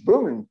farming is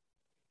booming.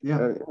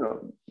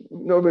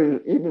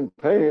 Nobody's even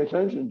paying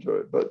attention to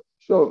it. But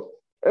so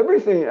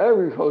everything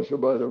agriculture,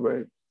 by the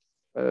way,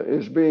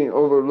 is being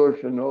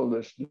overlooked in all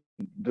this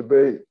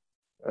debate.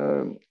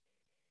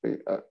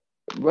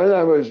 When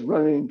I was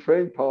running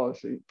trade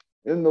policy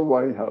in the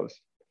White House,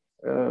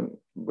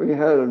 we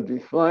had a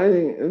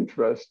declining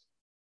interest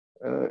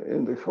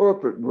in the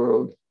corporate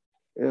world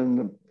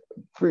in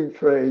free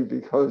trade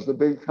because the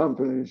big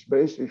companies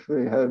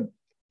basically had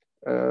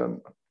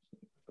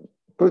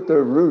put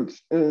their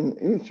roots in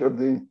each of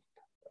the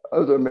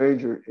other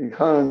major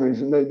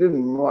economies, and they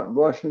didn't want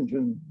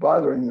Washington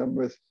bothering them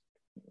with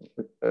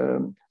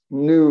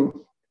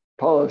new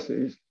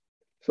policies.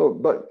 So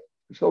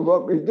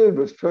what we did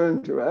was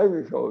turn to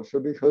agriculture,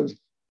 because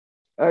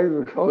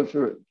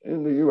agriculture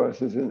in the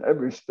US is in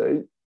every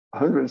state.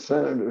 100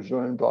 senators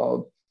are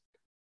involved.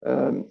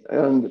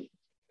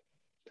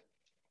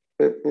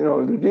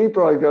 The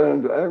deeper I got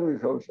into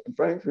agriculture, and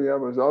frankly, I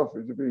was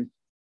offered to be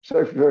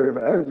Secretary of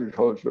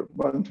Agriculture at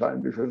one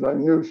time because I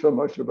knew so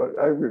much about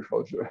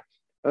agriculture,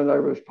 and I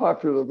was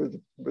popular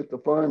with the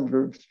farm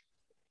groups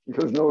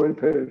because nobody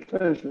paid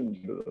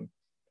attention to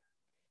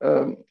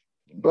them.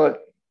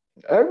 But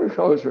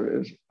agriculture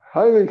is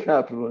highly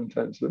capital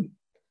intensive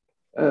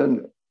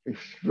and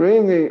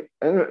extremely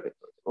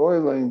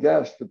oil and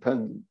gas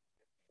dependent.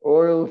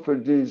 Oil for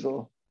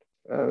diesel.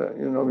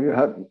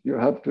 You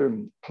have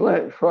to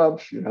plant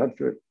crops. You have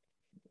to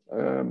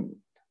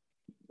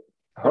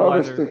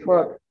harvest the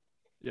crop.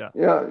 You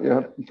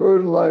have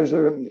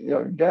fertilizer.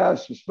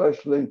 Gas,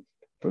 especially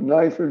for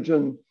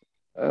nitrogen,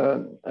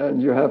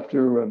 and you have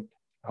to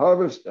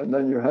harvest, and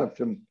then you have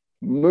to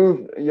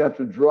move. You have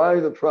to dry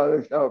the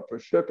product out for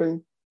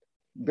shipping.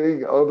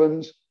 Big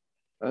ovens,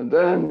 and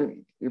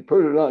then you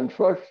put it on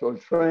trucks or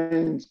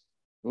trains,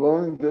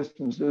 long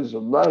distances. A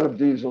lot of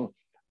diesel.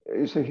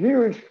 It's a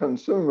huge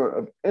consumer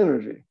of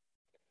energy.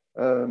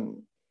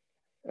 And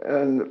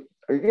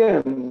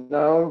again,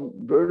 now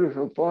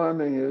vertical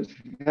farming is,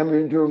 can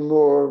we do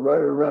more right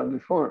around the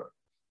corner?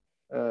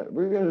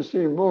 We're going to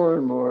see more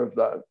and more of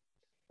that.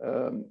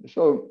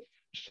 So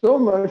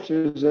much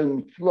is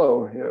in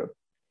flow here.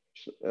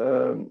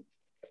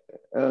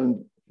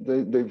 And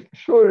the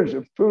shortage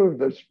of food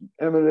that's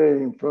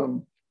emanating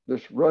from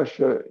this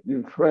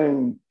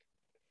Russia-Ukraine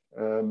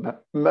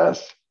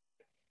mess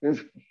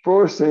is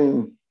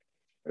forcing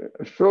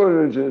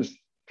shortages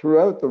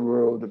throughout the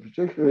world,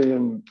 particularly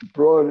in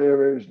broad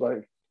areas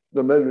like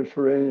the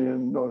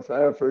Mediterranean, North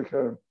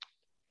Africa.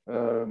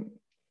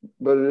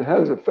 But it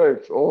has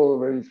effects all the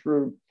way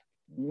through,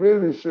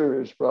 really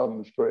serious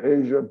problems for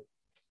Asia.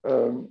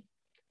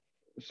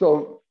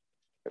 So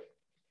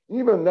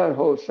even that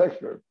whole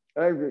sector,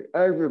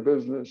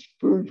 agribusiness,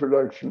 food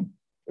production,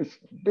 it's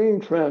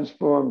being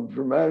transformed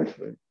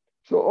dramatically.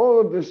 So all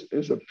of this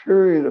is a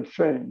period of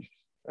change.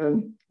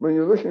 And when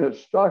you're looking at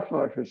stock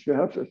markets, you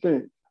have to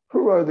think,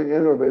 who are the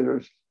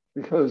innovators?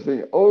 Because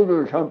the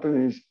older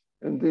companies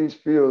in these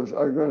fields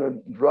are going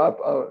to drop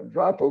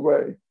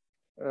away,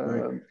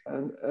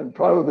 and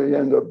probably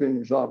end up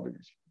being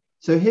zombies.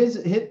 So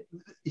you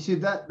see,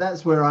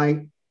 that's where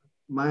I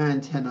my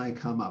antennae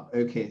come up.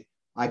 Okay,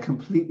 I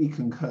completely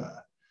concur.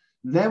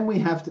 Then we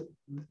have to,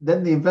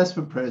 then the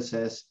investment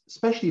process,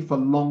 especially for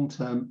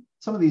long-term,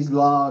 some of these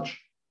large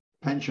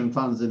pension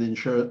funds and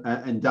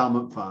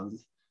endowment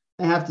funds,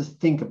 they have to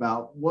think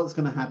about what's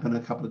going to happen a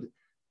couple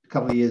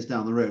of years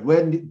down the road.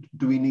 Where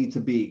do we need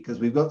to be? Because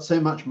we've got so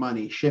much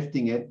money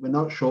shifting it. We're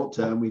not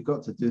short-term. We've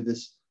got to do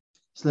this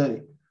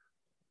slowly.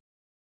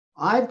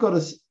 I've got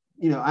a,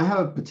 I have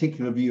a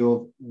particular view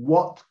of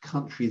what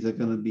countries are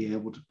going to be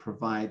able to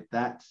provide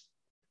that,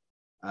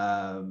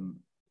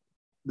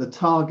 the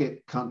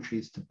target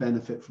countries to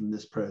benefit from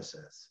this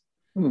process.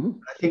 Mm-hmm.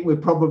 I think we're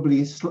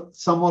probably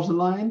somewhat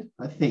aligned,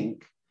 I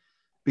think,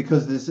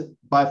 because there's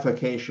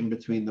bifurcation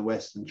between the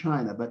West and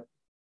China, but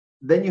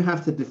then you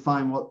have to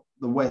define what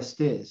the West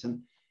is.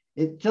 And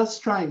it just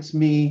strikes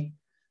me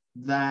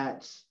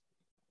that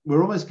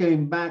we're almost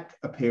going back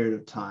a period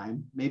of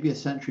time, maybe a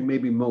century,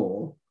 maybe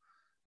more,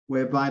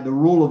 whereby the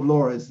rule of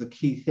law is the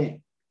key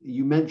thing.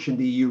 You mentioned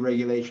EU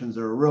regulations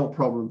are a real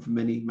problem for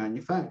many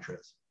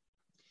manufacturers.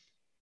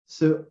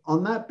 So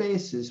on that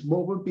basis,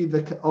 what would be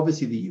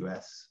obviously the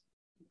US,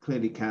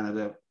 clearly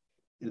Canada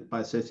by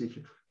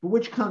association, but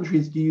which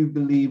countries do you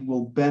believe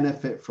will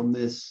benefit from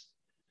this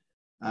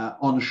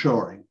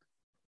onshoring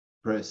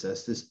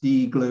process, this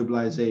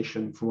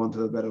deglobalization, for want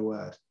of a better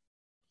word?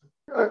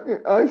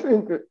 I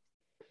think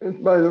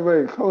it, by the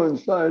way,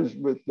 coincides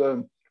with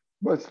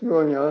what's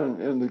going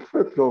on in the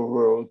crypto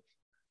world,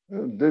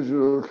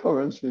 digital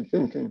currency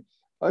thinking.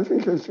 I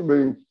think it should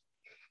be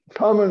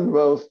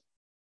Commonwealth,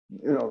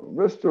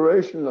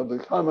 restoration of the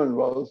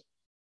Commonwealth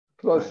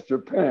plus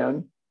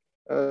Japan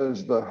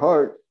as the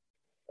heart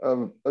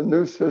of a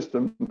new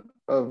system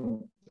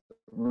of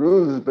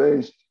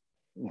rules-based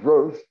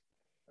growth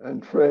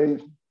and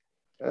trade,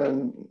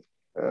 and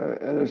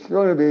it's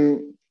going to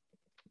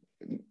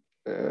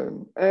be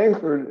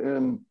anchored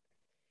in,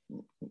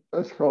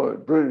 let's call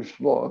it British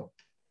law,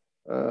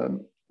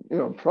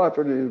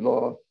 property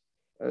law,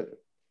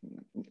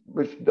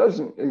 which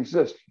doesn't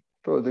exist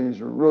for these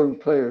rogue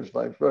players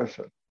like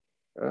Russia.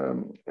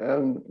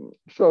 And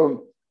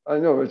so I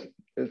know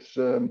it's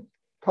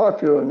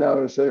popular now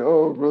to say,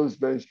 oh,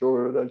 rules-based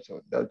order,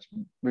 that's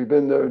we've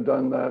been there,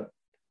 done that.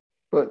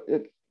 But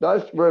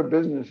that's where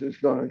business is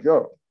going to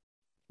go.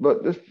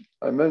 But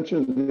I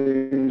mentioned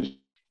these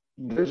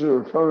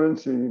digital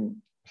currency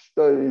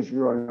studies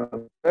going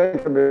on.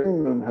 Bank of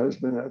England has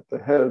been at the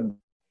head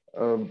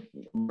of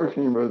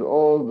working with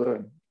all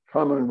the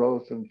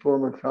Commonwealth and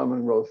former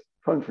Commonwealth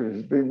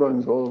countries, big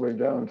ones all the way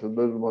down to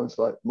little ones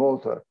like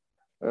Malta,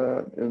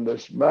 in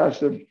this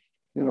massive,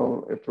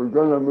 if we're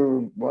going to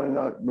move, why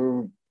not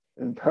move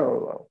in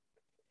parallel?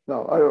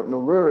 Now, I don't know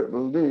where it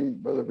will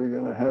lead, whether we're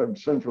going to have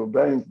central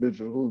bank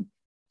digital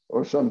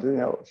or something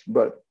else,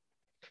 but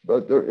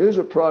there is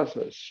a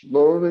process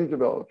slowly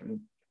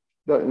developing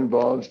that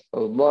involves a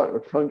lot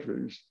of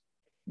countries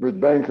with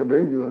Bank of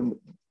England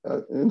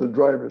in the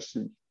driver's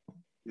seat.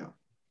 Yeah,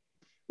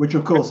 which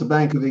of course the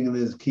Bank of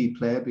England is a key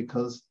player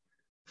because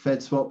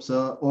Fed swaps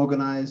are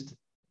organized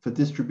for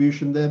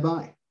distribution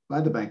thereby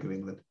by the Bank of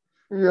England.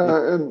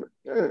 Yeah, and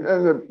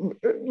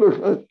look,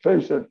 let's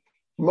face it,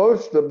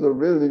 most of the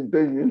really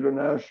big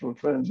international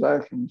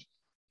transactions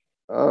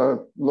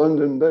are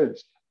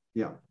London-based.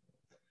 Yeah.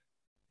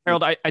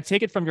 Harold, I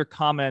take it from your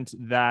comment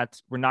that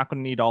we're not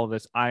going to need all of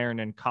this iron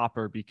and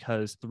copper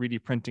because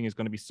 3D printing is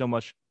going to be so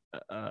much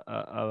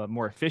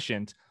more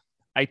efficient.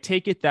 I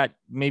take it that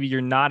maybe you're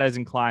not as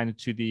inclined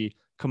to the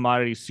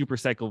commodity super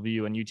cycle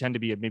view, and you tend to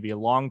be maybe a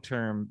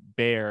long-term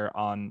bear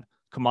on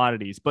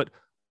commodities. But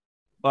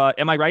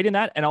am I right in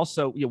that? And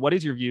also, what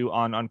is your view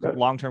on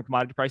long-term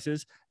commodity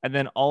prices? And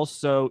then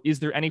also, is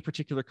there any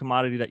particular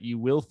commodity that you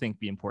will think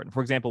be important?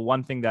 For example,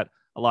 one thing that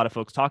a lot of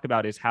folks talk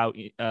about is how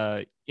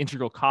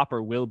integral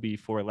copper will be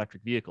for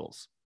electric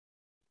vehicles.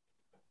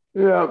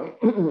 Yeah,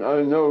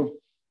 I know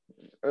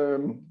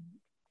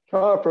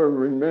copper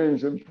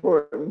remains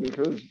important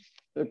because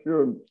if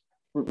you're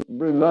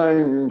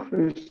relying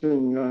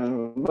increasingly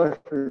on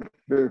electric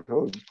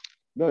vehicles,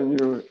 then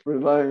you're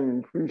relying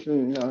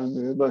increasingly on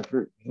the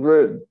electric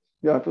grid.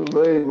 You have to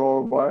lay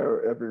more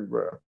wire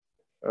everywhere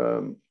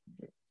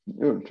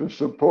to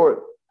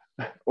support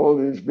all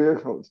these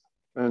vehicles.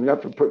 And you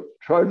have to put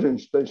charging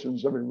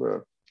stations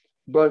everywhere.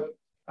 But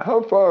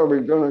how far are we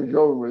going to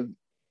go with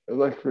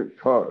electric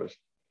cars?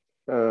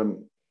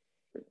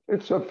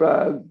 It's a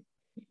fad,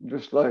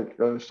 just like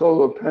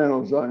solar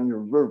panels on your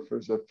roof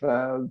is a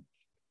fad.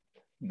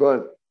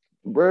 But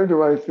where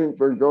do I think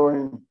we're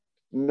going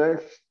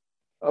next?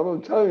 I will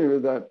tell you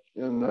that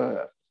in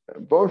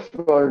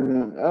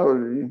Volkswagen and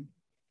Audi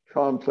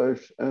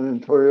complex and in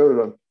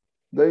Toyota,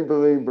 they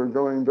believe we're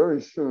going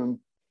very soon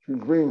to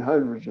green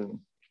hydrogen.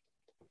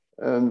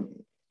 And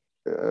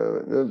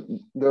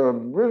there are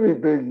really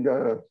big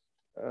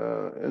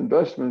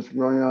investments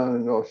going on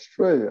in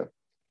Australia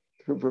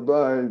to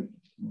provide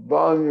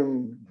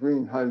volume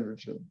green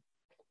hydrogen.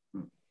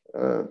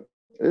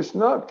 It's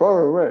not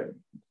far away.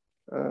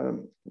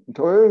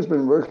 Toyota's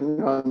been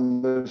working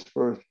on this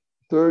for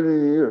 30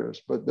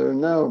 years, but they're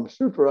now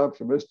super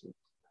optimistic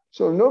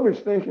So nobody's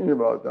thinking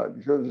about that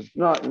because it's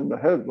not in the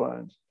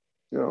headlines.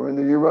 You know, in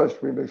the US,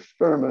 we've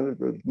experimented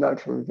with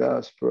natural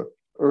gas for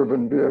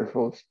urban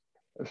vehicles,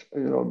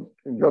 you know,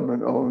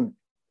 government owned,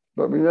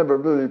 but we never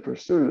really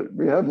pursued it.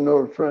 We have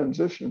no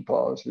transition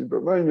policy,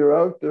 but when you're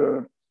out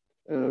there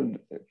and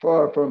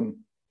far from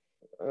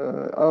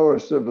our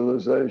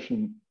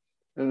civilization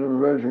in an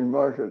emerging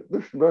market, it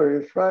looks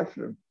very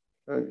attractive,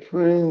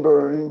 clean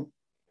burning,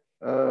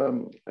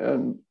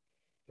 and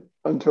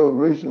until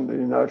recently,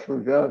 natural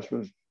gas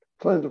was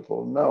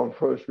plentiful. Now, of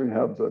course, we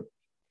have the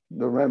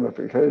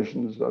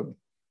ramifications of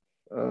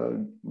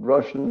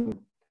Russian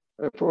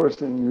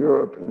forcing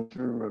Europe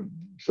into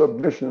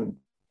submission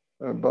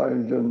by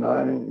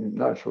denying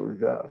natural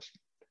gas.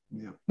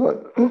 Yeah.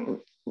 But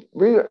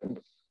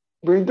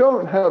we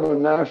don't have a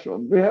national,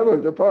 we have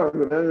a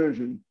Department of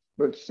Energy,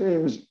 but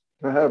seems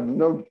to have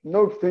no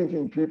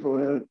thinking people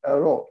in it at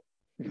all.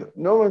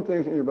 No one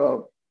thinking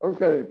about,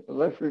 okay,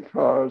 electric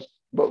cars,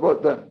 but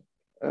what then?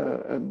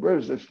 And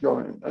where's this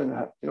going? And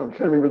you know,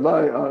 can we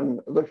rely on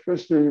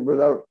electricity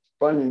without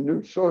finding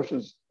new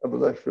sources of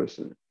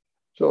electricity?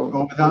 So,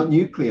 or without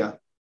nuclear.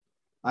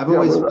 I've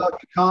always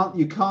felt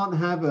you can't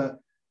have an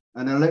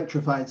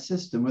electrified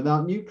system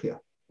without nuclear.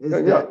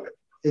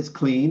 It's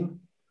clean.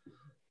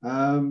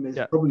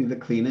 It's probably the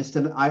cleanest.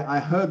 And I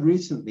heard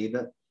recently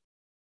that,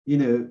 you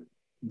know,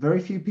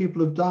 very few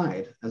people have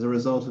died as a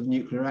result of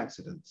nuclear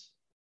accidents.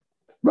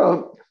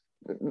 Well,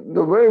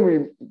 the way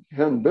we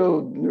can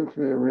build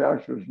nuclear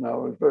reactors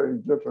now is very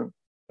different.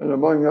 And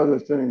among other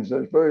things,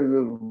 there's very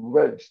little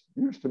waste.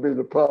 It used to be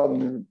the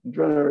problem, you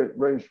generate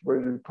waste where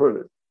you put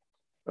it.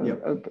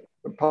 And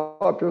the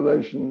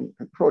population,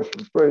 of course,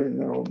 was great, you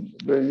know,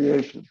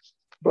 radiation.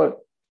 But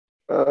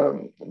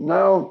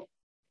now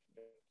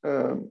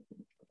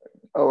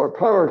our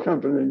power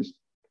companies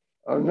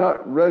are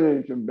not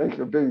ready to make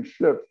a big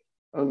shift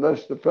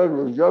unless the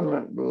federal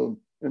government will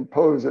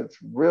impose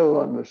its will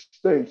on the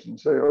states and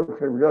say,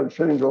 okay, we got to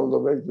change all the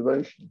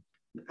regulation.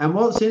 And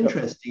what's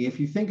interesting, if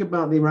you think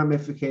about the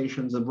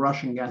ramifications of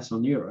Russian gas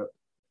on Europe,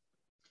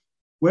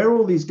 where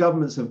all these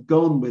governments have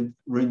gone with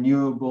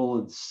renewable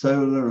and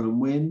solar and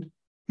wind,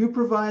 who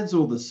provides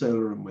all the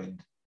solar and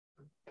wind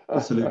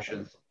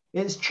solutions?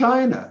 It's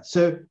China.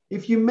 So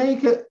if you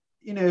make it,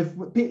 you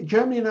know, if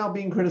Germany are now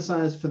being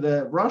criticized for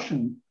their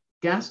Russian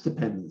gas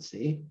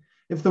dependency,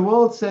 if the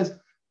world says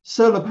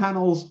solar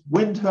panels,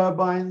 wind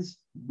turbines,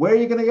 where are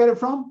you going to get it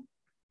from?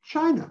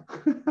 China.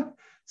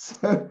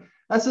 So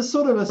that's a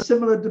sort of a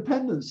similar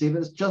dependency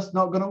that's just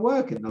not going to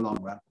work in the long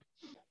run.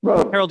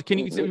 Well, Harold, can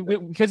you,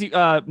 because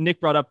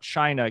Nick brought up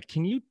China,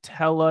 can you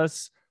tell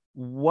us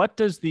what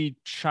does the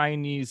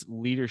Chinese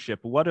leadership,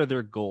 what are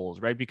their goals,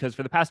 right? Because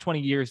for the past 20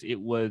 years, it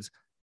was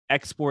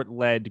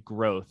export-led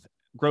growth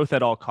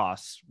at all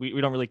costs. We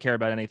don't really care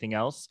about anything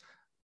else.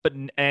 But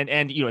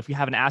and you know, if you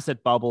have an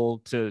asset bubble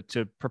to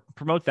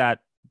promote that,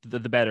 the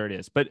better it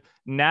is. But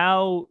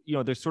now, you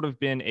know, there's sort of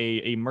been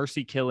a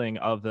mercy killing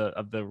of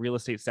the real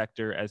estate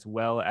sector, as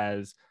well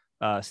as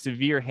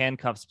severe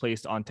handcuffs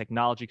placed on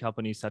technology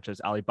companies such as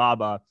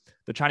Alibaba.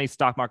 The Chinese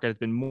stock market has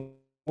been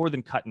more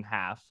than cut in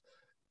half.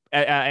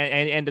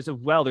 And as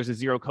well, there's a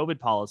zero COVID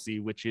policy,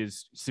 which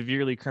is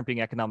severely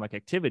crimping economic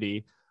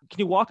activity. Can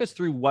you walk us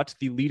through what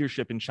the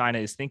leadership in China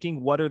is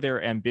thinking? What are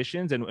their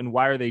ambitions, and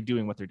why are they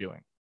doing what they're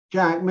doing?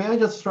 Jack, may I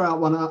just throw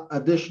out one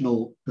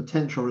additional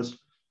potential risk?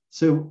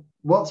 So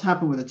what's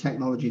happened with the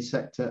technology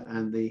sector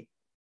and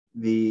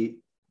the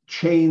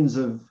chains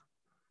of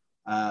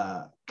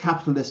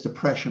capitalist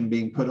oppression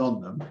being put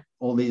on them,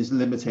 all these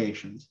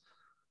limitations,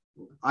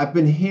 I've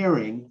been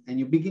hearing, and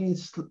you're beginning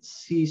to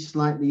see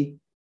slightly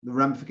the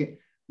ramification,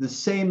 the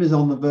same is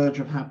on the verge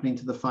of happening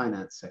to the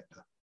finance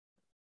sector.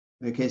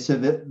 Okay, so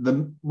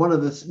the one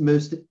of the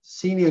most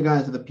senior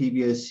guys of the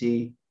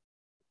PBOC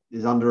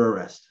is under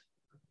arrest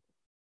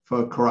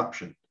for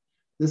corruption.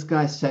 This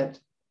guy set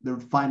the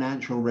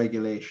financial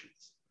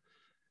regulations.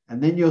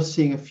 And then you're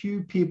seeing a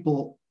few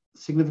people,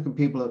 significant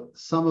people at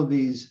some of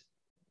these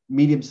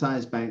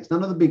medium-sized banks,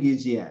 none of the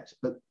biggies yet,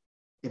 but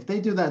if they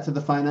do that to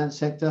the finance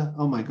sector,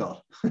 oh my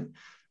God,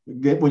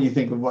 when you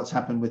think of what's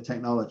happened with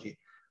technology.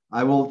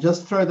 I will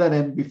just throw that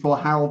in before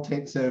Harold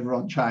takes over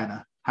on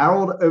China.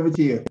 Harold, over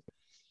to you.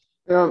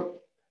 Yeah,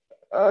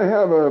 I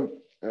have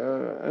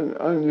an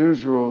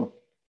unusual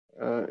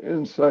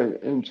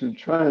insight into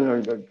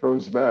China that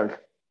goes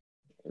back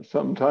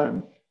some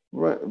time.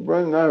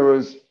 When I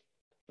was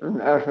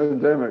an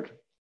academic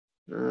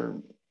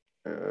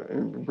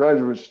in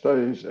graduate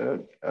studies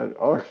at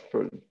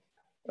Oxford,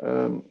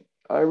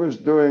 I was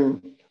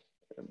doing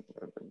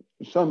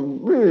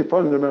some really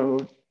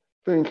fundamental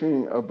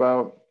thinking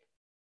about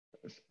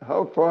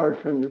how far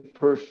can you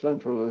push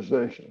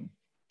centralization?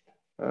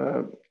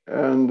 You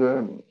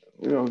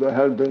know, there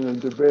had been a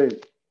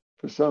debate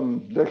for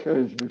some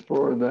decades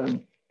before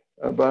then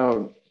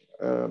about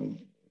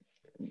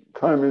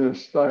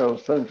communist-style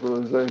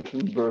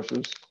centralization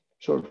versus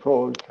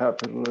so-called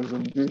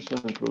capitalism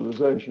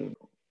decentralization.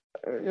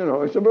 You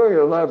know, it's a very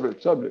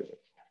elaborate subject.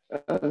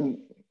 And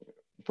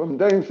from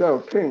Deng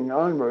Xiaoping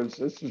onwards,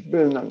 this has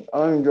been an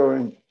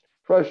ongoing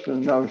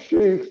question. Now,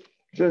 Xi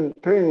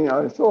Jinping,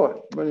 I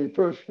thought when he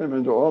first came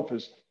into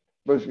office,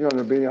 was going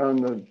to be on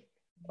the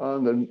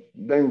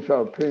Deng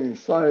Xiaoping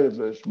side of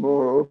this,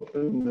 more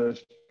openness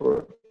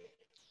for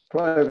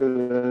private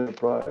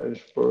enterprise,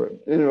 for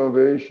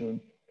innovation,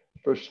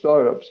 for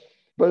startups.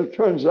 But it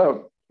turns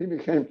out he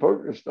became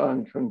focused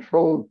on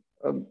control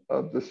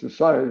of the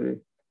society,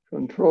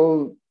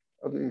 control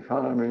of the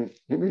economy.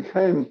 He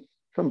became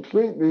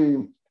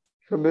completely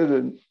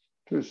committed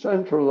to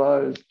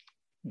centralized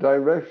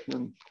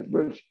direction,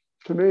 which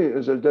to me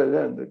is a dead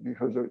end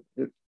because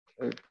it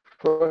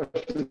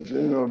crushes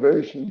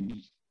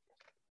innovation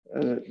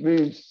and it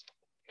leads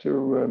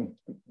to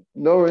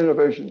no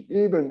innovation,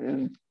 even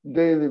in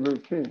daily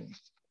routines.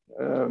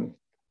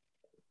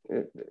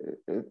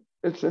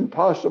 It's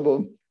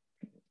impossible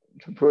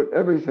to put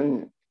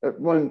everything at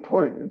one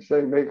point and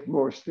say, make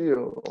more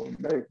steel or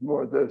make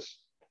more this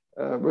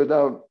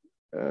without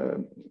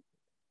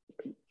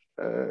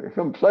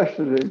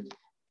complexity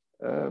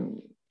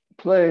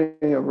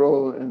playing a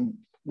role in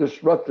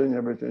disrupting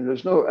everything.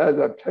 There's no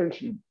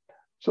adaptation.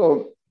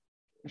 So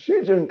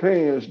Xi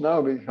Jinping has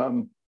now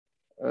become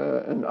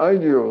an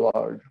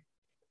ideologue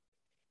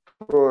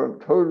for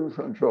total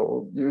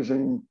control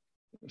using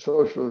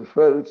social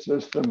credit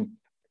system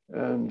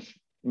and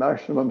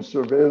maximum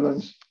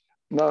surveillance,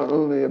 not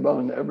only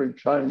among every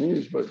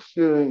Chinese, but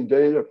stealing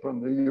data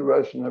from the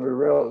US and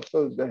everywhere else.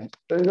 So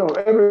they know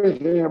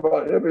everything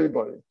about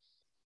everybody.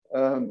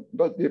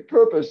 But the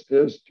purpose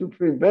is to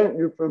prevent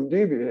you from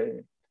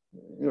deviating.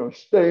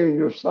 Stay in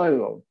your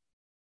silo.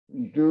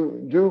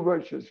 Do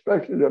what's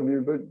expected of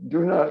you, but do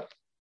not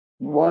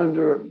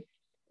wander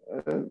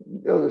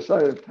the other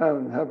side of town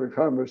and have a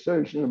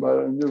conversation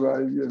about a new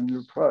idea, a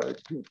new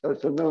product.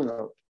 That's a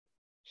no-no.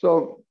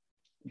 So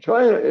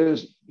China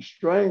is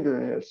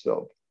strangling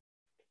itself.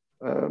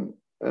 And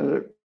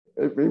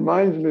it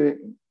reminds me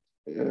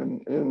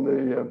in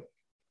the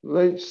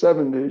late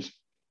 70s,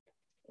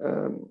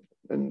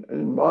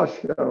 in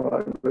Moscow,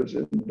 I was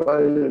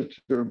invited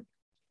to,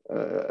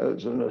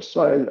 as an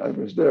aside, I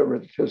was there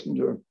with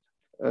Kissinger,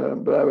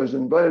 but I was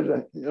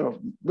invited,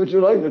 would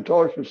you like to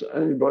talk to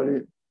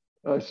anybody?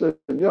 I said,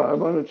 yeah, I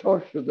want to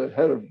talk to the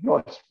head of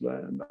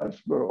Northplan. That's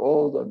where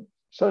all the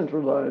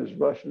centralized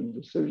Russian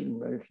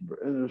decision-making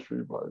for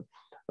industry was.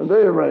 And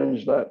they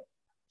arranged that.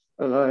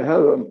 And I had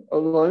a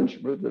lunch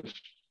with this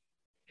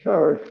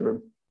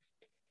character.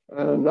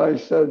 And I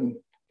said,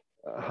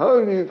 how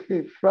do you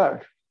keep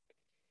track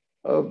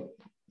of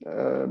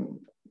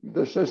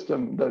the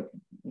system that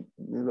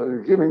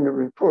you're giving the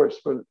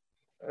reports, but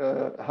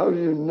how do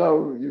you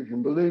know you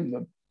can believe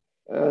them?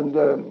 And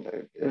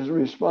his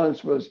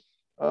response was,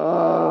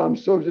 I'm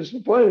so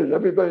disappointed.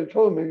 Everybody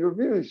told me you're a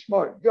really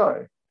smart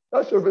guy.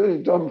 That's a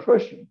really dumb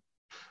question.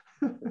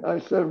 I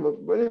said, well,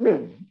 what do you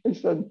mean? He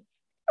said,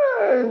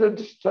 in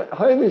a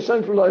highly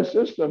centralized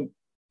system,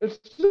 it's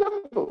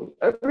simple.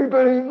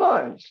 Everybody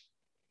lies.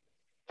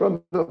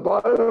 From the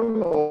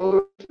bottom all the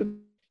way to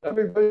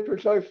everybody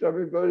protects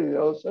everybody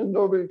else and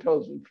nobody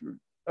tells the truth.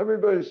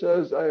 Everybody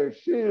says I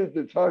exceeded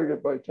the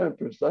target by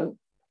 10%,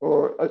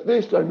 or at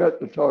least I met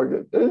the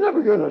target. They're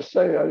never going to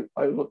say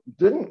I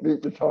didn't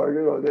meet the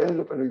target or they end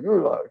up in a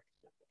gulag.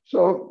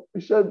 So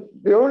he said,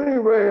 the only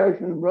way I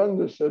can run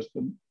the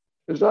system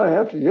is I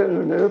have to get in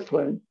an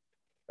airplane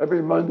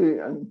every Monday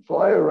and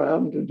fly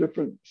around to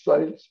different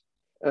sites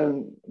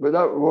and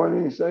without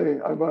warning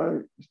saying, I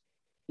want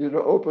you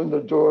to open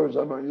the doors,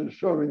 I want you to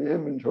show me the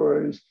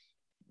inventories,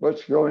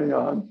 what's going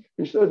on.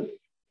 He said,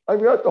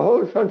 I've got the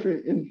whole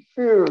country in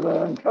fear that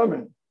I'm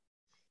coming.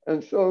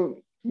 And so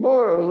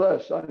more or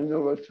less, I know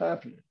what's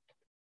happening.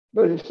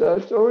 But he said,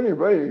 it's the only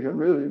way you can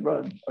really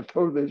run a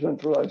totally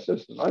centralized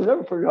system. I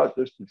never forgot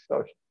this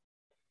discussion.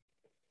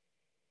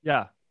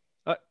 Yeah.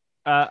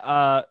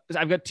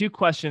 I've got two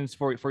questions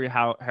for you,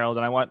 Harold,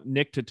 and I want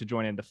Nick to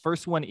join in. The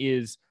first one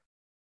is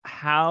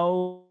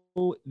how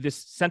this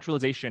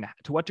centralization,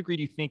 to what degree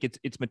do you think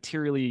it's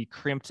materially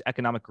crimped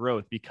economic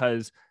growth?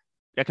 Because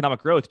economic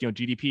growth,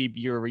 GDP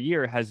year over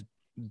year has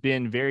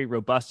been very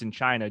robust in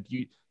China.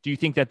 Do you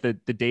think that the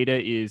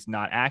data is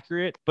not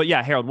accurate? But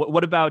yeah, Harold,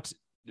 what about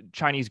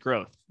Chinese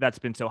growth that's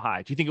been so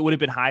high? Do you think it would have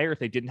been higher if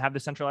they didn't have the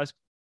centralized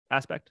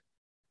aspect?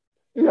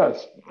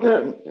 Yes.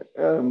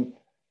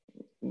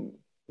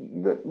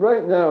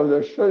 Right now,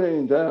 they're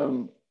shutting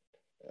down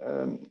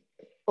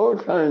all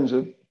kinds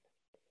of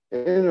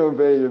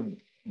innovative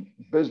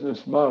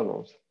business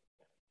models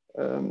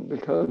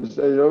because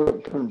they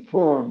don't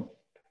conform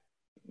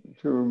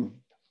to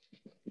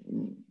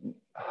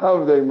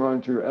how they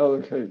want to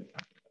allocate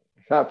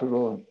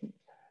capital.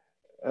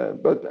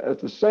 But at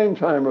the same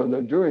time, when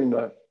they're doing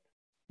that,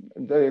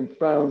 they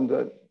found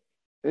that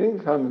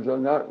incomes are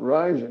not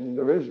rising.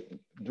 There is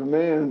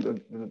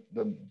demand,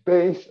 the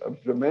base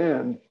of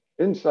demand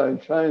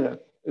inside China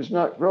is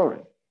not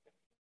growing.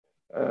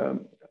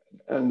 And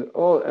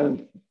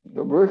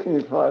the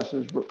working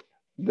classes,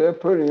 they're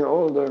putting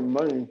all their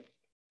money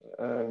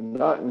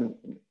not in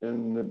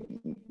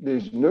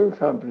these new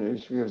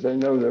companies because they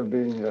know they're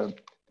being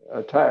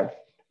attacked,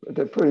 but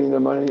they're putting the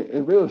money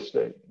in real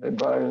estate. They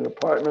buy an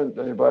apartment,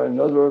 they buy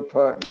another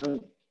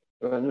apartment,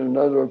 and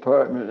another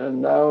apartment.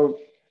 And now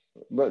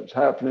what's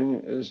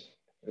happening is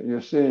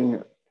you're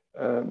seeing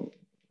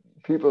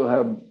people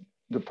have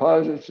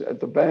deposits at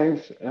the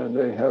banks and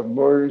they have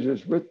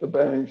mortgages with the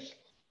banks.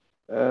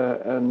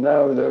 And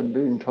now they're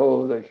being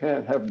told they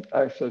can't have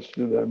access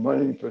to their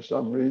money for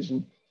some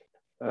reason,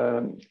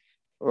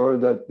 or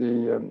that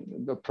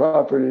the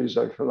properties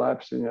are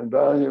collapsing in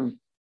value.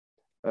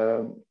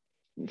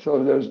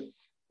 So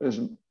there's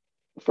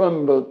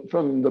from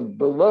the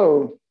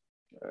below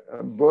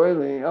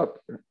boiling up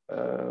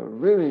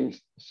really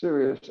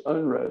serious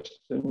unrest,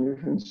 and you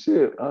can see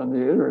it on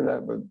the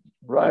internet with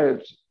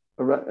riots.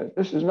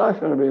 This is not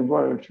going to be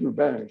one or two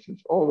banks;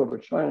 it's all over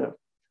China.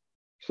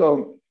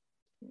 So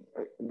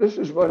this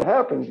is what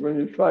happens when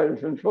you try to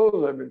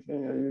control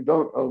everything and you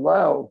don't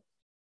allow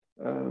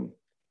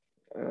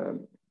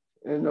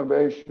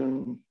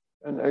innovation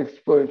and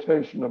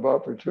exploitation of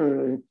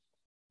opportunity,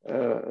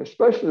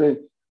 especially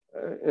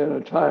in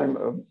a time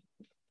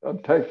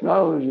of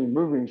technology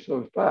moving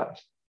so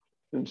fast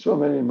in so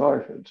many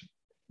markets,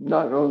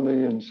 not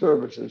only in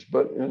services,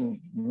 but in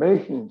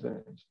making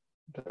things,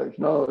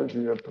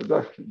 technology of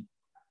production.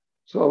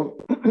 So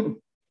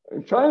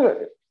China,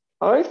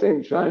 I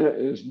think China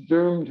is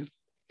doomed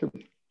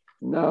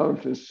now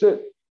to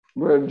sit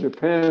where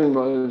Japan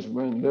was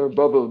when their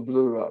bubble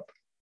blew up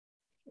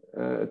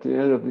at the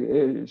end of the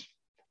 80s.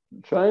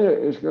 China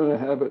is going to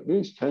have at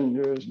least 10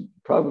 years,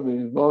 probably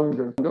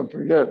longer. Don't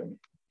forget,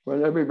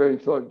 when everybody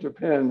thought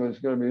Japan was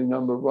going to be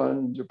number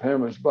one, Japan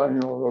was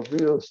buying all the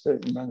real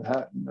estate in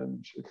Manhattan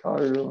and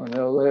Chicago and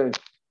LA.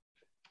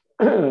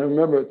 I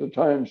remember at the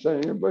time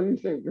saying, what do you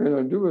think they're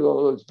going to do with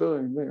all those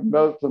buildings? They're going to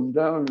melt them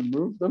down and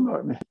move them?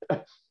 I mean,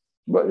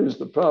 what is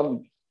the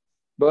problem?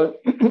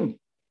 But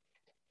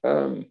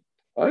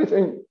I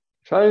think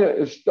China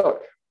is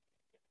stuck.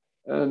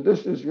 And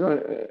this is going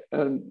to,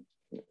 and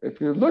if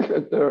you look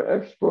at their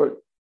export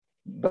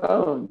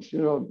balance,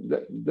 you know,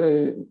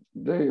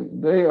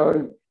 they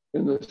are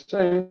in the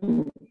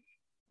same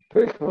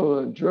pickle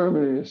that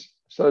Germany is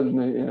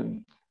suddenly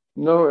in.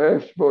 No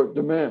export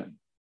demand,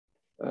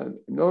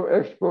 no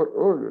export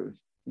orders.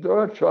 There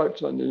are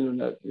charts on the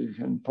internet you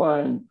can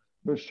find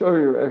that show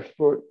you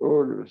export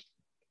orders,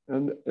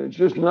 and it's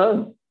just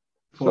none.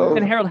 So,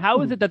 and Harold,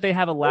 how is it that they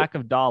have a lack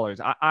of dollars?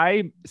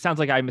 I sounds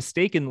like I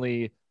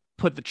mistakenly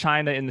put the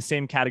China in the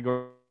same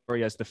category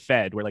as the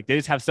Fed, where like they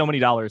just have so many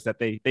dollars that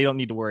they don't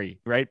need to worry,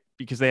 right?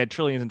 Because they had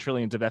trillions and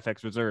trillions of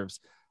FX reserves.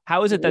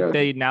 How is it that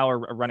they now are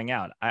running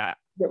out?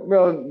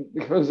 Well,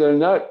 because they're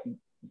not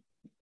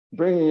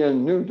bringing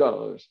in new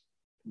dollars,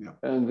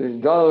 and the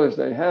dollars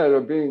they had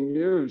are being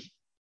used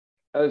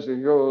as they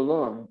go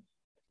along.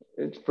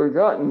 It's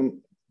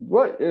forgotten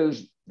what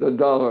is the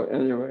dollar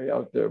anyway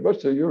out there.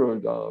 What's the euro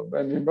dollar?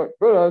 I mean, what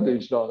are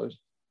these dollars?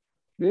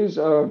 These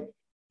are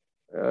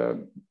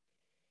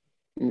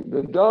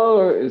the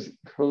dollar is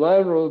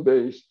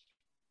collateral-based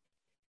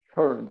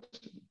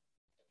currency.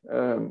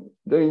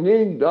 They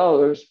need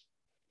dollars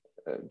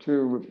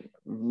to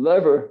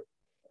lever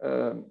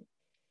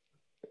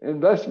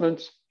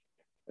investments,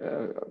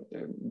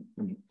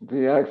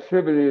 the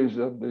activities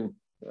of the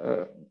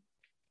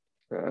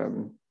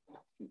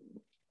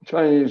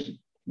Chinese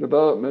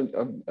development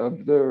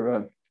of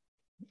their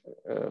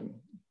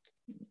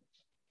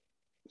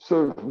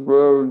Silk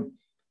Road.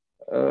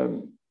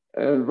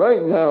 And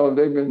right now,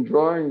 they've been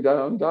drawing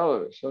down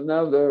dollars. So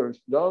now their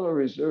dollar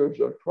reserves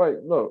are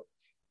quite low.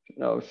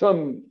 Now,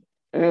 some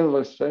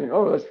analysts saying,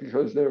 oh, that's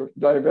because they're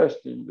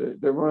divesting.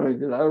 They want to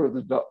get out of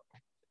the dollar.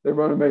 They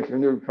want to make a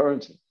new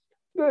currency.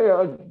 They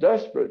are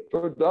desperate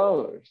for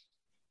dollars.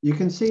 You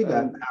can see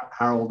that,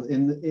 Harold,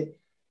 in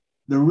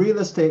the real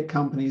estate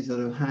companies that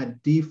have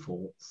had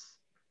defaults.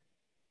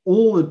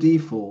 All the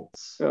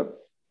defaults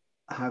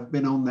have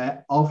been on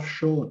their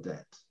offshore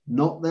debt,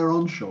 not their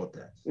onshore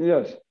debt.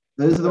 Yes.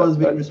 Those are the ones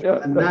being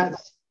and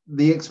that's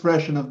the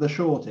expression of the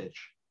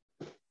shortage.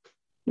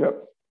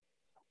 Yep.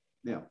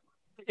 Yeah.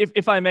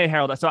 If I may,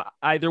 Harold, so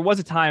there was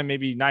a time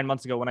maybe 9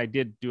 months ago when I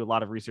did do a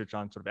lot of research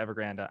on sort of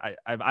Evergrande.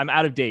 I'm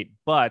out of date,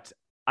 but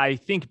I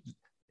think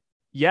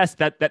yes,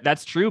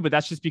 that's true, but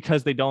that's just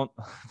because they don't,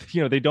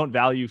 they don't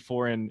value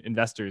foreign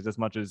investors as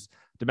much as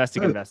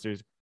domestic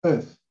investors.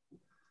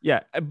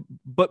 Yeah,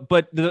 but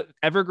the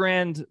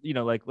Evergrande,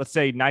 like let's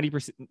say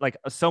 90%, like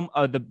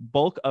the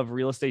bulk of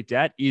real estate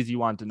debt is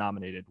yuan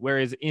denominated,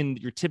 whereas in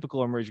your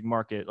typical emerging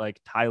market like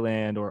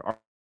Thailand or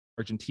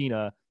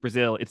Argentina,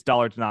 Brazil, it's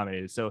dollar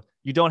denominated. So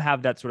you don't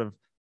have that sort of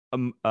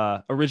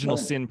original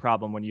sin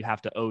problem when you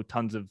have to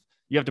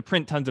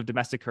print tons of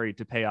domestic currency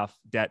to pay off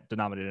debt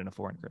denominated in a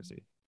foreign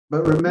currency.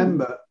 But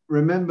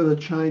remember the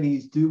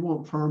Chinese do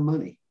want foreign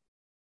money.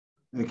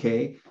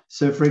 Okay,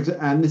 so for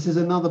example, and this is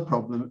another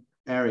problem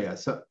area.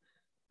 So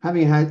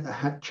having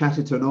had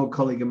chatted to an old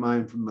colleague of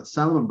mine from the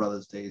Salomon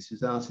Brothers days,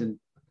 who's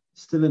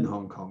still in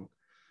Hong Kong,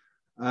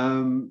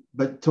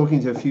 but talking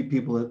to a few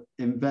people that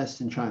invest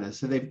in China.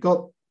 So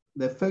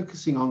they're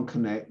focusing on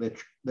Connect,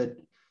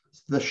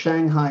 the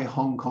Shanghai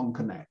Hong Kong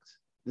Connect.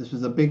 This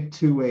was a big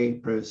two-way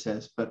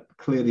process, but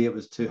clearly it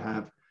was to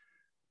have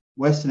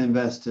Western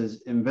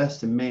investors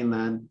invest in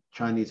mainland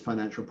Chinese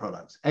financial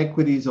products,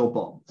 equities or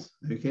bonds.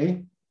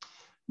 Okay.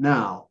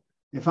 Now,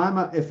 if I'm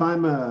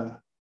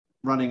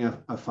running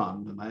a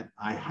fund and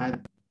I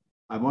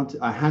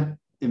had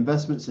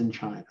investments in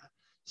China,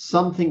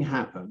 something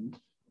happened,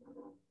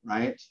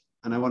 right?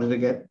 And I wanted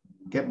to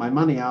get my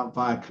money out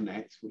via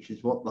Connect, which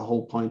is what the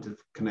whole point of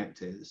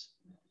Connect is.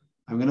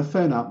 I'm going to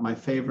phone up my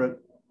favorite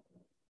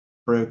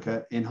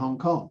broker in Hong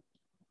Kong.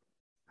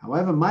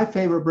 However, my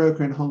favorite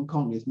broker in Hong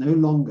Kong is no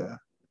longer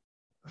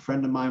a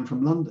friend of mine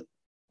from London.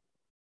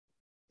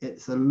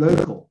 It's a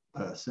local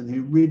person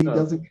who really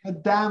doesn't give a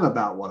damn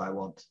about what I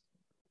want.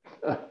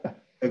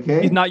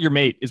 Okay? He's not your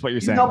mate, is what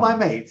you're saying. He's not my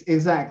mate,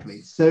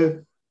 exactly.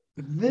 So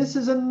this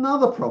is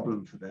another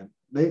problem for them.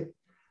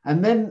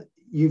 And then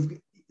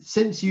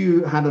since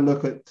you had a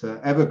look at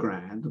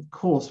Evergrande, of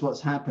course,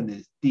 what's happened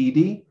is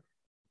Didi,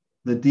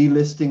 the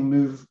delisting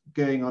move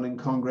going on in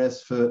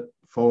Congress for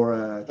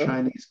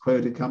Chinese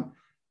quoted company.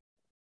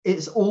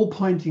 It's all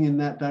pointing in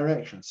that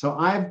direction. So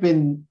I've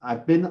been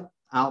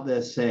out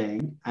there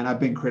saying, and I've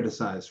been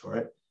criticized for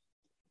it,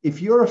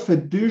 if you're a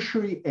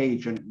fiduciary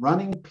agent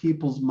running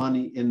people's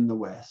money in the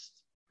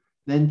West,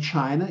 then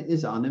China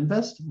is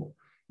uninvestable.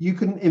 You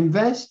can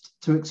invest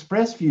to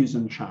express views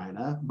in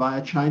China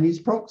via Chinese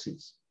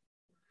proxies.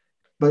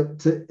 But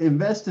to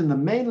invest in the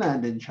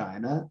mainland in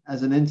China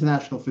as an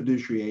international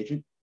fiduciary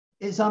agent,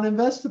 it's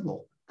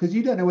uninvestable because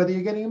you don't know whether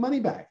you're getting your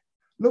money back.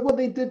 Look what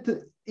they did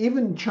to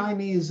even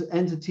Chinese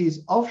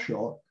entities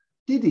offshore.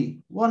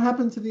 Didi, what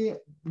happened to the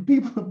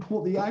people that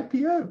bought the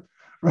IPO,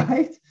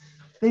 right?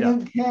 They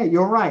don't care.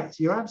 You're right.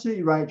 You're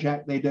absolutely right,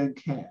 Jack. They don't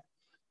care.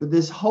 But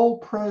this whole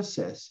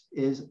process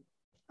is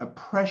a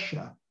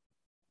pressure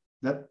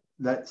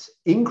that's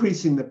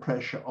increasing the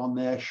pressure on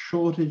their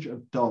shortage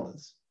of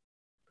dollars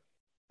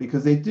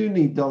because they do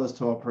need dollars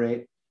to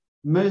operate.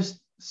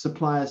 Most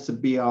suppliers to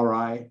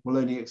BRI will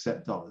only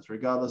accept dollars,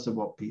 regardless of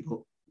what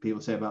people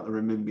say about the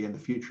renminbi and the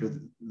future of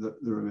the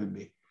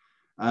renminbi.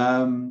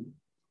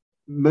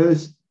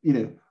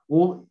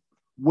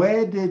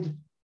 Where did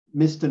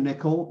Mr.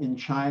 Nickel in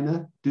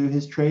China do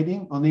his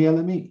trading? On the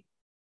LME.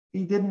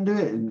 He didn't do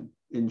it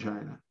in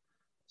China.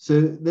 So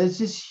there's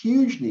this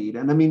huge need.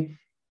 And I mean,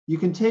 you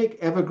can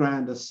take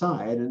Evergrande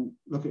aside and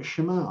look at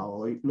Shimao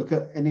or look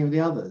at any of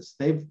the others.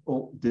 They've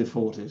all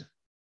defaulted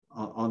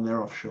on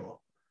their offshore.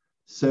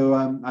 So,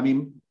 I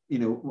mean, you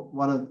know,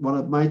 one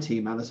of my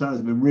team, Alessandro,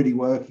 has been really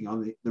working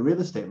on the real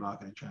estate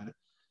market in China.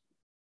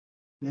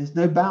 There's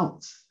no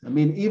bounce. I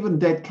mean, even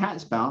dead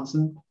cats bounce,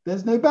 and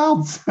there's no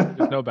bounce.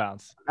 There's no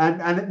bounce.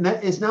 and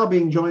it's now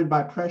being joined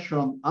by pressure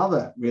on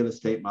other real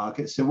estate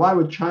markets. So why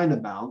would China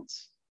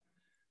bounce,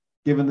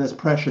 given there's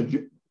pressure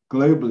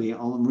globally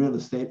on real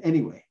estate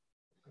anyway?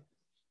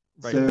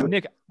 Right, So,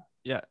 Nick.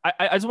 Yeah,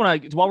 I just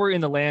want to, while we're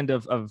in the land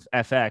of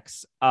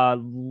FX, I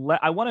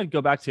want to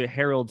go back to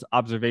Harold's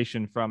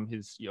observation from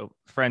his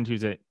friend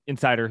who's an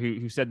insider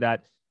who said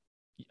that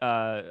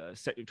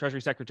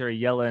Treasury Secretary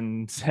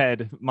Yellen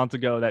said months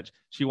ago that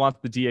she wants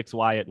the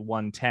DXY at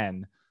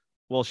 110.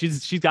 Well,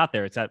 she's got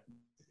there. It's at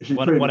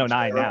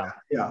 109 now.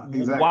 Yeah,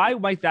 exactly. Why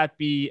might that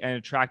be an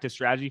attractive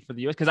strategy for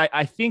the U.S.? Because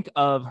I think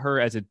of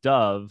her as a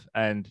dove,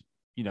 and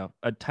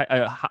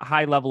a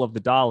high level of the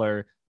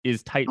dollar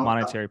is tight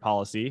monetary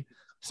policy.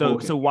 So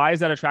why is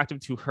that attractive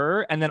to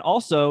her? And then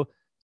also,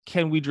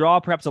 can we draw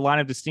perhaps a line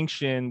of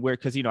distinction where,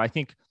 because I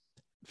think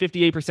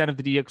 58% of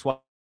the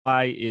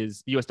DXY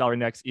is the US dollar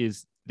index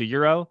is the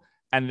euro,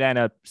 and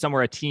then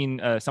somewhere in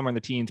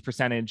the teens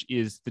percentage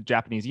is the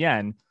Japanese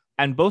yen,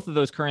 and both of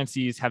those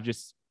currencies have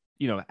just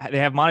they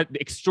have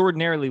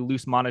extraordinarily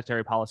loose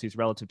monetary policies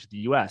relative to the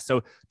US.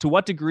 So to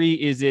what degree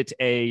is it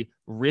a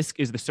risk?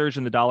 Is the surge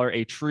in the dollar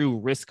a true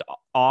risk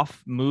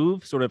off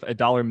move, sort of a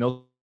dollar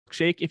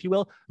milkshake, if you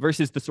will,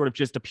 versus the sort of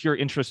just a pure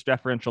interest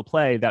differential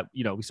play that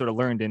we sort of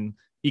learned in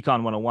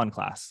Econ 101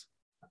 class?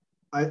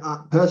 I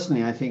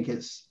personally, I think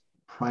it's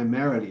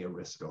primarily a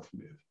risk-off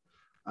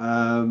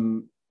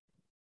move.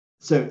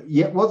 So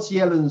what's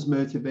Yellen's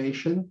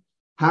motivation?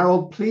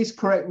 Harold, please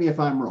correct me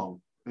if I'm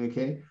wrong.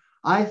 Okay,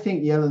 I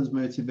think Yellen's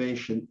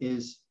motivation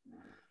is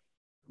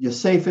you're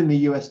safe in the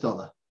US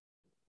dollar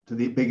to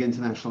the big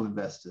international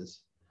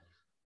investors.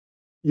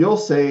 You're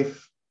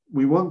safe.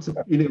 We want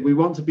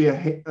to be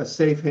a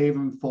safe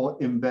haven for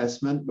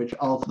investment, which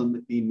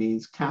ultimately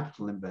means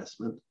capital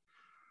investment.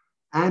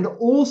 And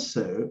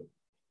also,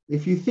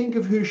 if you think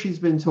of who she's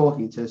been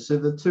talking to, so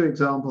the two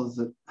examples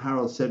that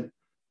Harold said,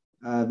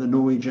 the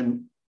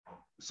Norwegian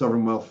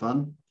Sovereign Wealth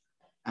Fund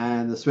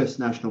and the Swiss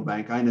National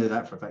Bank, I know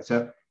that for a fact.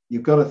 So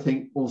you've got to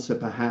think also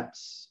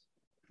perhaps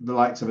the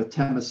likes of a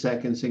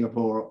Temasek in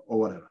Singapore or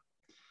whatever.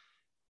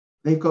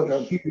 They've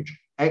got huge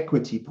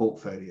equity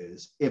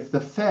portfolios. If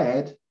the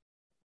Fed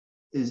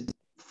is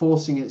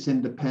forcing its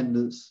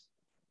independence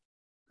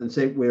and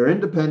say we're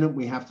independent,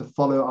 we have to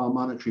follow our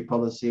monetary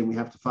policy and we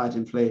have to fight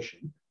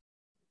inflation,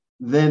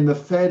 then the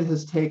Fed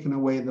has taken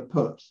away the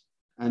put.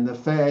 And the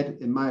Fed,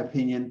 in my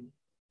opinion,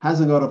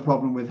 hasn't got a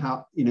problem with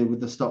how, with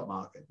the stock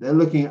market. They're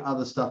looking at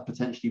other stuff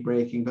potentially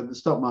breaking, but the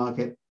stock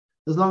market,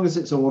 as long as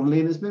it's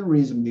orderly, and it's been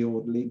reasonably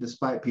orderly,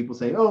 despite people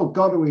saying, oh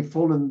God, we've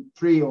fallen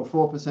 3 or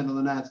 4% on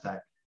the NASDAQ.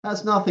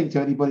 That's nothing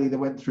to anybody that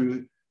went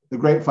through the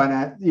great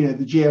finance, the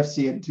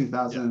GFC in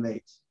 2008.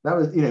 Yeah. That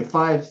was,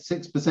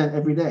 5-6%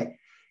 every day.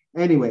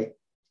 Anyway,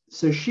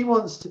 so she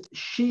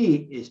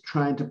is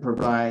trying to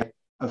provide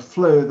a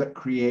flow that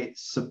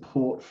creates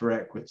support for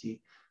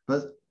equity,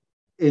 but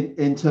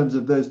in terms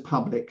of those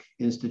public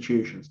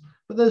institutions.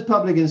 But those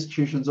public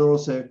institutions are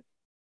also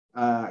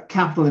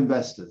capital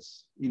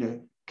investors.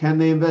 Can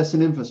they invest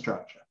in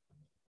infrastructure?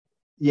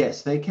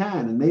 Yes, they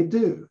can, and they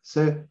do.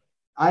 So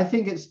I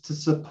think it's to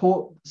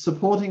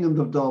supporting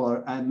the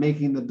dollar and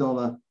making the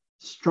dollar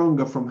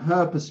stronger from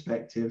her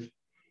perspective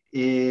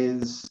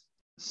is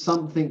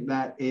something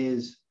that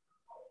is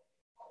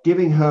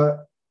giving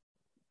her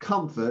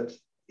comfort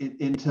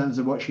in terms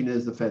of what she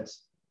knows the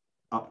Fed's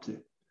up to.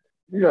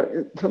 Yeah,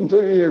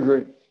 completely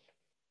agree.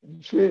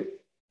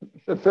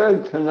 The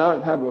Fed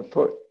cannot have a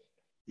foot.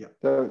 Yeah.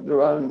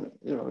 They're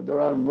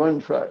on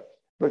one track,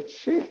 but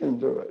she can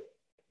do it.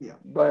 Yeah.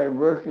 By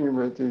working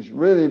with these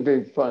really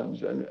big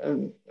funds.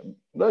 And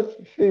let's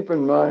keep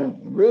in mind,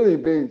 really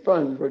big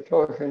funds, we're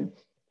talking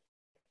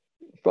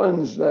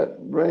funds that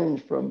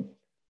range from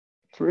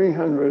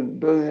 300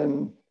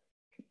 billion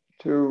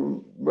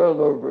to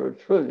well over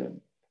 $1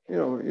 trillion.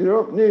 You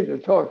don't need to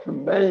talk to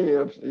many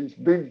of these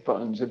big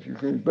funds if you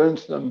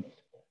convince them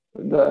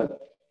that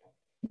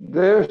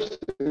they're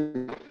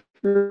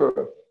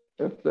secure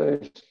if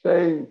they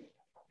stay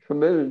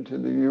committed to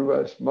the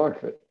U.S.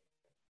 market.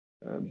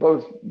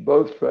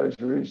 Both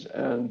treasuries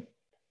and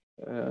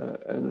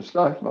the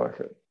stock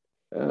market.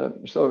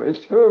 So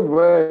it's her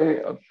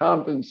way of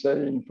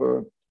compensating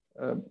for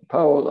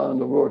Powell on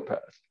the warpath.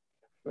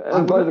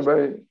 And by the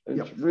way,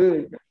 it's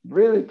really,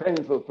 really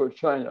painful for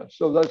China.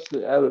 So that's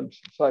the added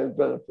side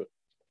benefit.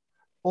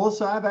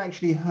 Also, I've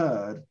actually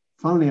heard,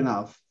 funnily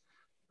enough,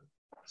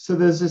 so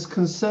there's this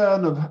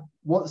concern of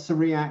what's the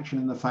reaction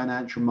in the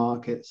financial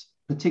markets,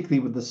 particularly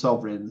with the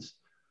sovereigns,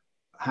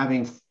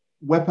 having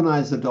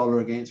weaponize the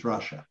dollar against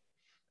Russia.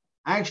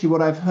 Actually,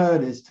 what I've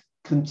heard is, to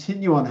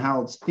continue on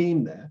Harold's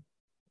theme there,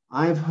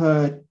 I've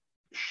heard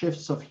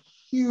shifts of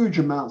huge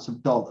amounts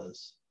of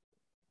dollars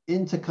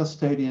into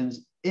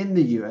custodians in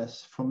the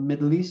US from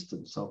Middle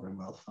Eastern sovereign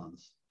wealth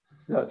funds.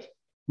 Yes.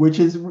 Which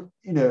is,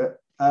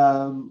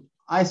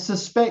 I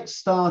suspect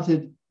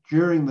started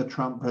during the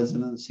Trump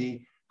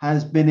presidency,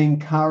 has been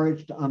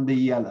encouraged under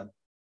Yellen.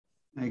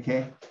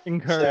 Okay?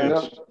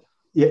 Encouraged. So,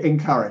 yeah,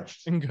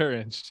 encouraged.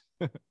 Encouraged.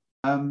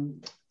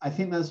 I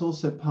think that's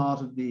also part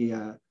of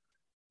the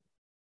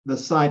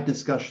side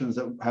discussions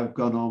that have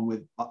gone on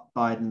with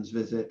Biden's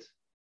visit.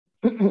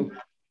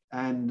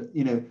 And,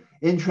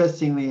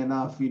 interestingly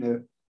enough,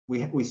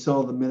 we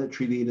saw the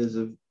military leaders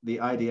of the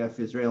IDF,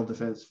 Israel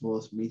Defense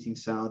Force, meeting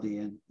Saudi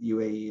and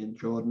UAE and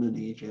Jordan and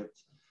Egypt.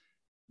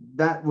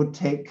 That would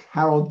take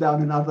Harold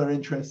down another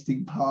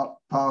interesting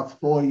path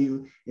for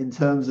you in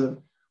terms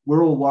of,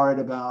 we're all worried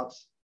about,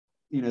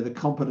 the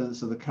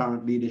competence of the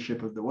current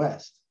leadership of the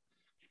West.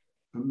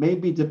 But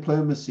maybe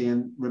diplomacy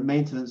and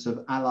maintenance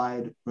of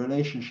allied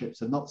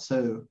relationships are not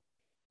so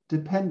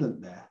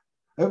dependent there.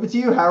 Over to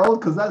you, Harold,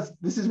 because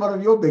this is one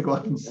of your big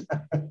ones.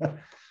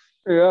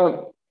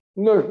 Yeah,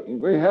 look,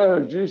 we had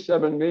a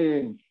G7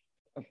 meeting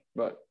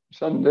about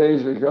some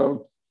days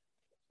ago,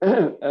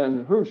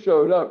 and who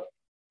showed up?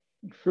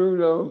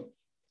 Trudeau,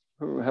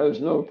 who has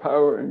no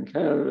power in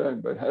Canada,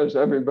 but has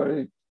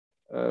everybody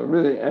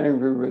really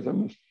angry with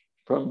him,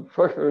 from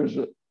truckers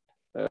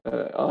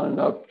on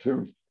up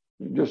to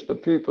just the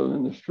people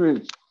in the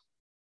streets.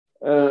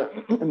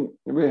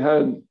 We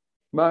had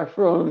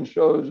Macron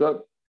shows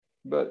up,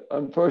 but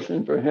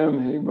unfortunately for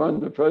him, he won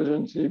the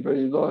presidency, but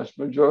he lost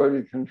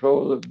majority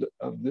control of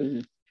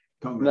the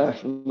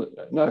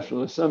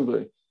National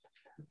Assembly.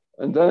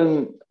 And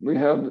then we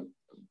have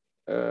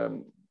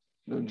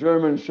the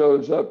German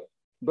shows up,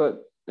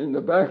 but in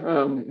the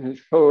background,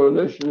 his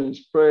coalition is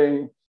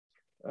praying.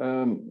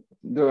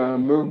 There are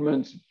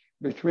movements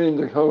between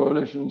the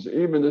coalitions.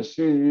 Even the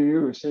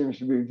CDU seems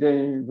to be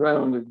gaining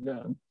ground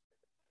again.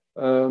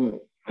 And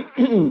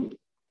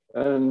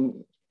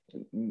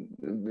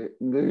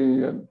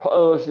the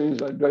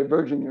policies are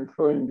diverging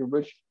according to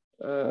which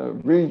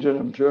region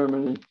of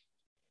Germany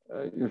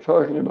you're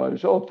talking about.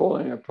 It's all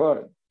falling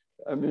apart.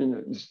 I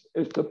mean,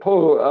 it's the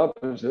polar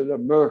opposite of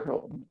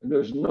Merkel.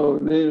 There's no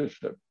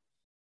leadership.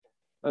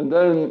 And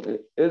then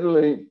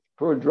Italy,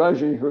 poor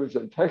Draghi, who's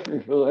a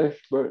technical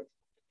expert,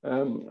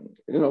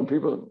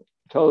 people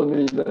tell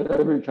me that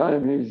every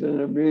time he's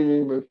in a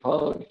meeting with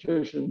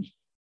politicians,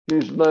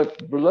 he's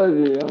left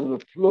bloody on the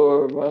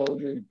floor while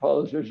the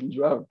politicians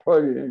are out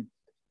partying.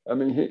 I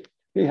mean,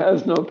 he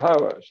has no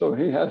power, so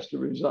he has to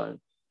resign.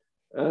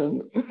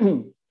 And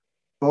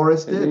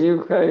Boris did. In the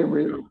UK,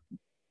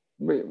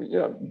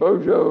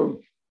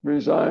 Bojo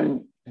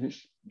resigned.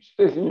 He's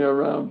sticking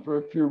around for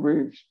a few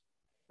weeks.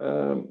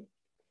 And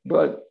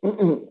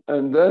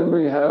then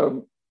we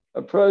have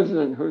a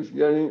president who's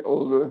getting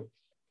older,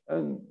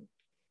 and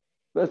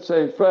let's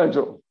say,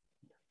 fragile,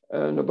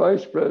 and a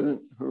vice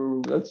president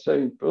who, let's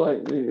say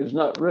politely, is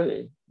not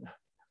ready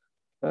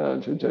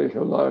to take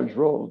a large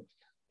role.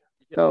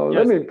 Now,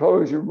 let me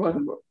pose you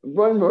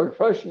one more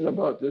question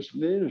about this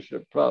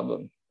leadership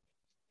problem.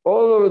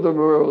 All over the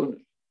world,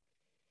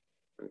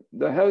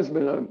 there has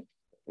been an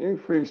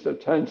increased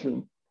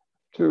attention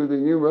to the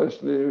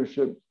U.S.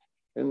 leadership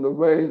in the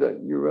way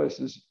that U.S.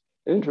 is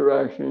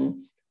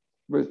interacting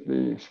with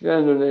the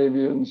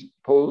Scandinavians,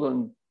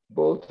 Poland,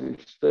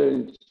 Baltic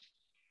states,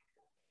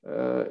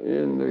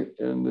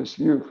 in this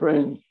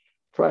Ukraine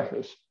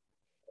fracas.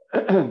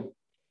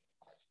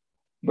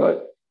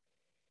 But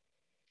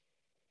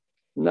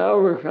now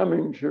we're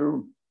coming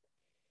to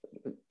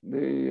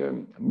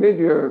the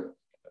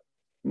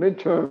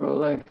midterm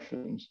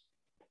elections.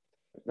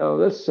 Now,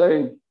 let's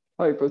say,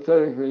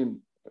 hypothetically,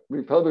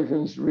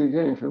 Republicans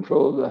regain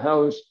control of the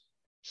House.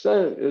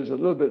 Senate is a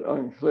little bit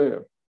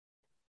unclear,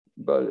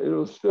 but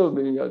it'll still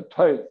be a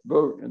tight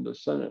vote in the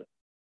Senate.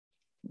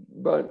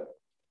 But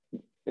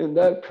in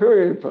that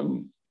period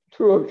from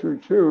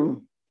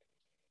 2022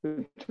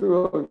 to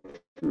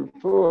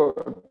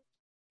 2024,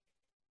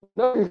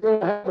 nothing's going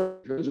to happen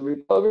because the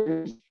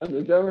Republicans and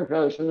the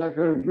Democrats are not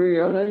going to agree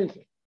on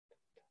anything.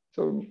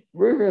 So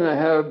we're going to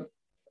have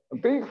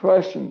big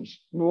questions.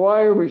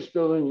 Why are we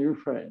still in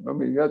Ukraine when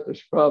we got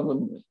this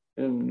problem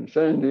in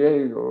San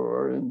Diego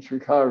or in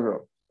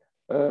Chicago?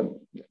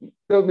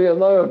 There'll be a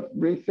lot of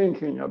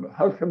rethinking of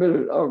how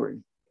committed are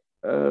we?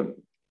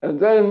 And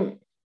then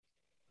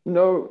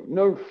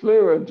no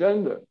clear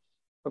agenda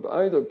of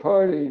either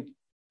party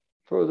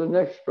for the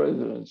next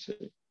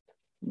presidency.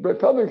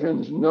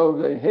 Republicans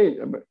know they hate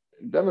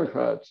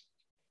Democrats,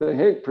 they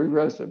hate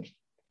progressives,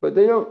 but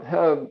they don't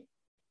have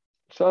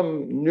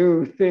some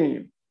new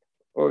theme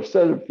or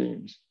set of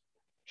themes.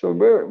 So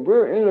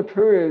we're in a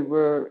period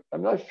where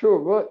I'm not sure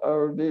what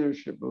our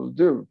leadership will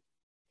do,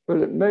 but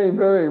it may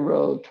very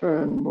well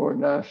turn more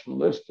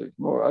nationalistic,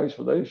 more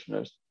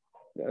isolationist,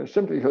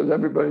 simply because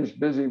everybody's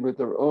busy with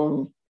their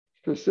own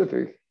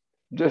specific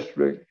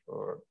district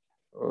or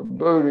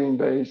voting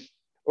base,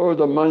 or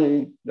the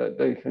money that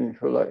they can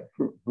collect,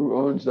 who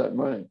owns that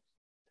money.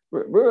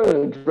 We're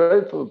in a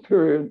dreadful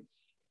period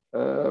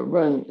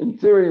when, in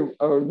theory,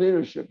 our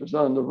leadership is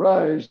on the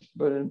rise,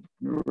 but in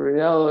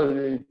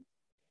reality,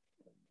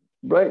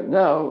 right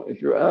now,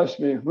 if you ask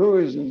me who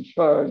is in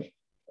charge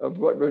of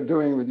what we're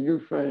doing with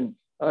Ukraine,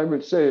 I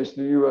would say it's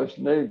the US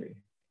Navy.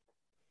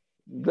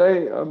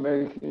 They are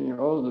making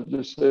all the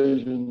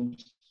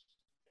decisions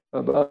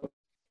about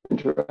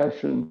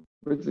interaction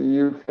with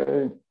the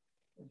UK,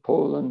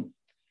 Poland,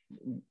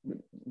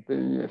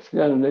 the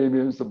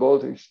Scandinavians, the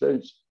Baltic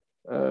states.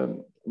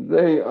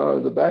 They are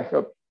the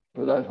backup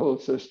for that whole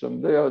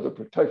system. They are the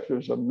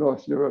protectors of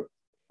North Europe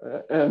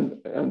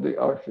and the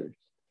Arctic.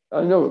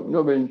 I know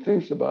nobody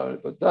thinks about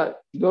it, but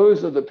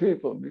those are the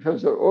people,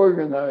 because they're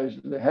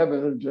organized and they have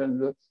an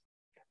agenda.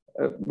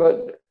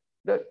 But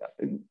the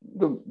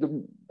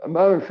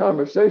amount of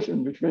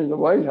conversation between the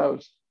White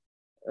House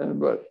and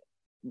what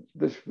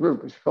this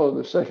group is called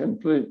the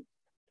Second Fleet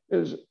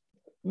is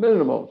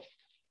minimal.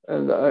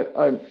 And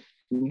I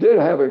did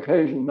have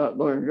occasion not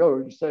long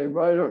ago to say,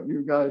 why don't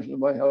you guys in the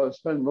White House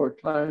spend more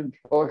time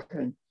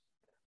talking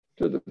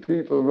to the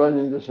people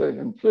running the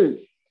Second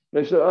Fleet?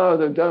 They said,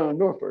 they're down in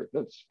Norfolk.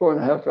 That's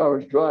 4.5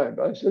 hours drive.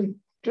 I said,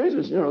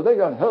 Jesus, they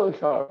got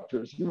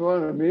helicopters. You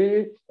want a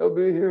meeting? They'll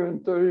be here in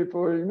 30,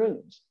 40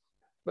 minutes.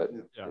 But,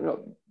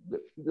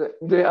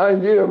 the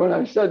idea when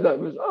I said that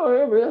was,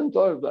 we hadn't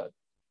thought of that.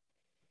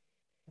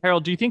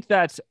 Harold, do you think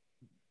that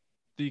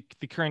the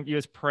current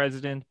U.S.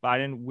 President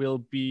Biden will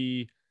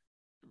be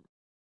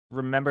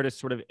remembered as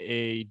sort of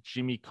a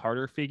Jimmy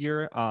Carter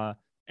figure?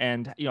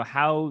 And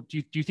how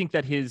do you think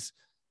that his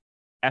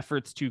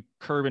efforts to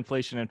curb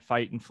inflation and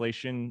fight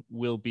inflation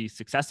will be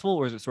successful,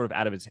 or is it sort of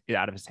out of his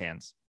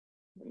hands?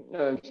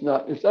 No, it's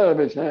not. It's out of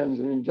his hands,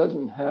 and he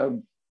doesn't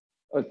have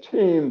a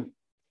team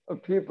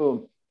of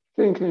people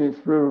thinking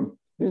through.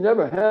 He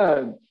never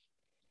had.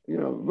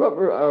 What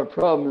were our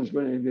problems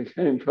when he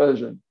became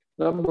president?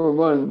 Number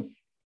one,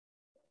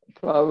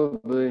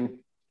 probably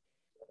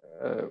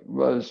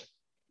was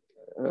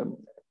the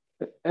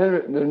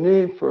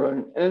need for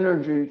an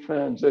energy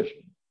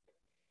transition.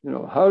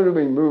 How do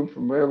we move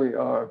from where we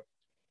are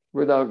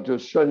without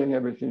just shutting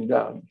everything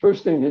down?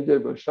 First thing he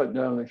did was shut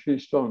down the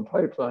Keystone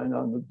Pipeline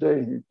on the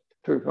day he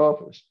took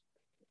office.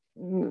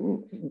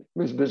 It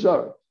was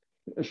bizarre.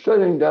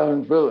 Shutting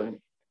down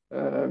drilling,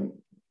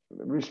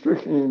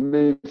 restricting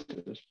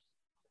leases,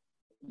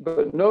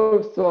 but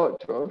no thought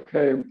to,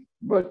 okay,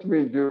 what do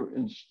we do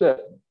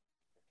instead?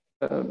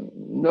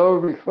 No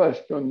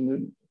request from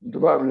the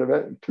Department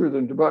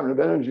of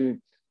Energy,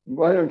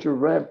 why don't you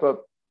ramp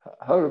up,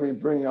 how do we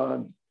bring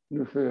on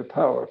nuclear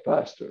power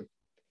faster?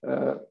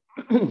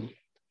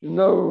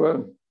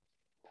 No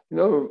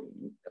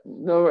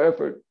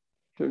effort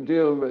to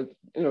deal with,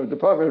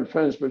 Department of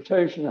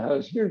Transportation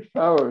has huge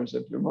powers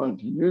if you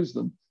want to use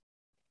them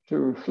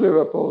to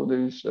clear up all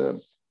these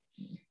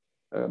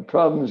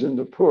problems in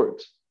the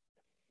ports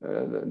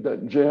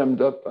that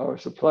jammed up our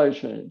supply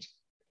chains.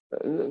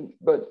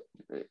 but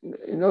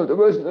there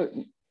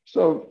wasn't.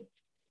 So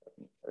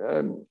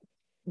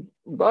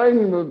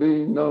Biden will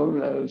be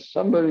known as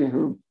somebody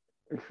who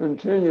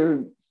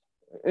continued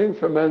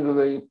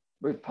incrementally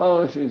with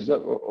policies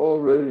that were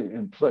already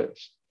in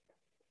place,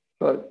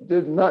 but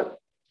did not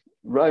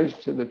rise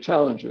to the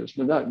challenges,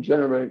 did not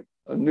generate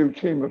a new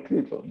team of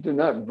people, did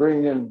not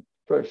bring in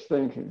fresh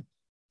thinking,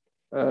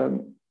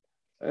 and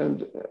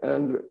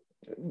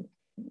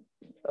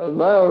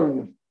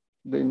allowed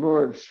the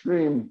more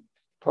extreme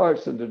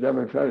parts of the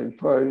Democratic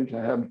Party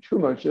to have too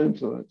much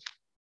influence,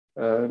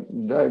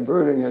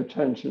 diverting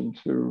attention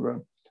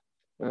to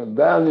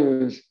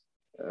values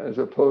as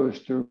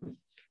opposed to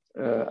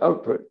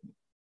output.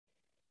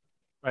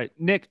 Right.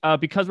 Nick,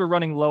 because we're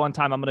running low on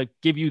time, I'm going to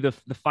give you the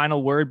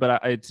final word,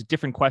 but it's a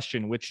different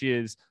question, which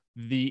is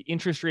the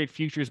interest rate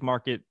futures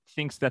market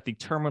thinks that the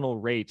terminal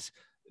rate,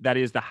 that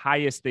is the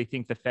highest they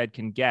think the Fed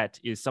can get,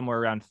 is somewhere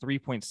around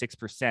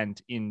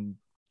 3.6% in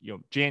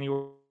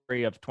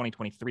January of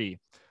 2023.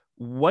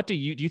 What do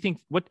you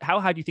think,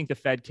 how high do you think the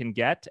Fed can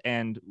get,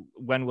 and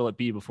when will it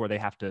be before they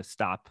have to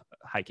stop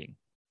hiking?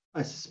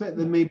 I suspect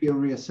there may be a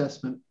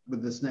reassessment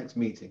with this next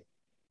meeting.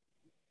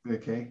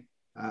 Okay.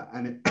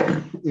 And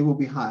it will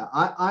be higher.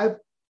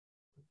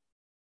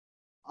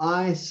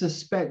 I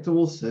suspect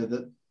also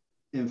that,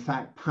 in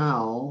fact,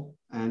 Powell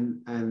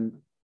and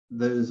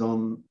those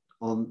on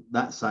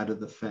that side of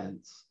the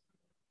fence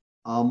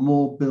are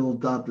more Bill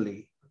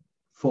Dudley,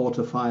 4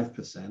 to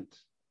 5%,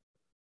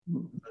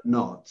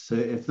 not. So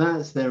if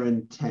that's their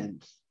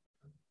intent,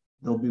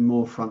 there'll be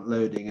more front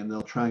loading, and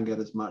they'll try and get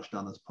as much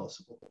done as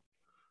possible.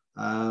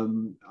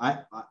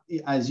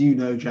 As you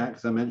know, Jack,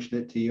 as I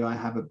mentioned it to you, I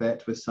have a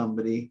bet with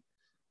somebody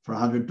for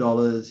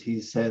 $100.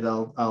 He said,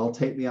 I'll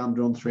take the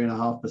under on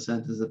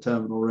 3.5% as a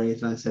terminal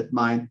rate. And I said,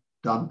 mine,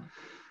 done.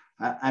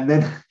 And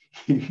then,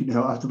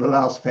 after the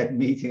last Fed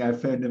meeting, I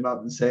phoned him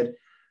up and said,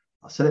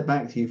 I'll sell it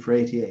back to you for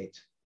 $88.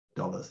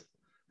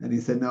 And he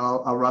said,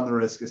 no, I'll run the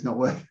risk. It's not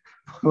worth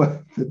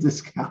the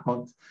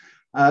discount.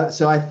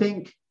 So I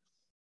think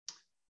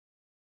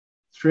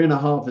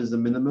 3.5 is the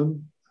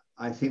minimum.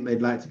 I think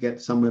they'd like to get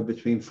somewhere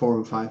between 4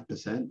 and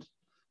 5%.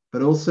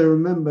 But also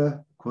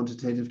remember,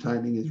 quantitative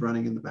tightening is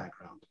running in the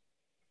background.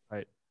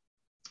 Right.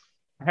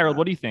 Harold,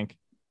 what do you think?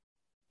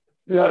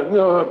 Yeah,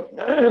 no,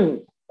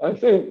 I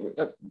think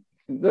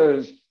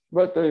there's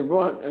what they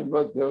want and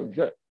what they'll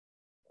get.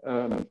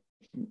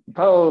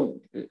 Powell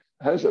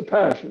has a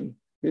passion.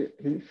 He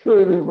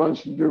clearly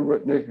wants to do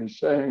what Nick is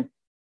saying.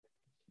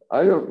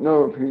 I don't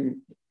know if he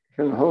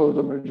can hold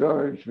the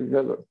majority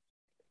together.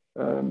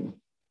 The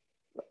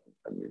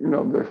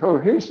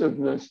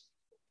cohesiveness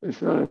is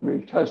going to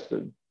be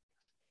tested.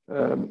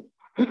 And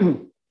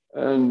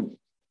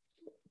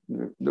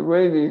the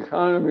way the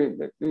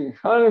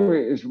economy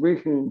is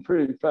weakening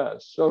pretty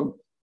fast. So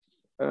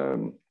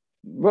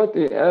what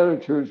the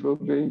attitudes will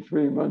be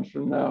 3 months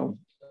from now,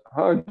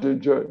 hard to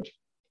judge.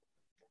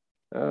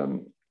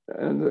 And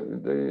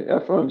the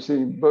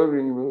FOMC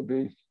voting will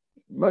be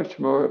much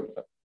more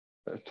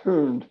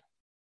attuned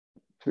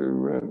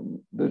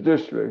to the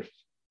districts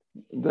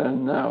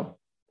than now.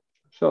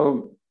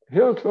 So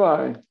he'll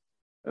try,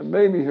 and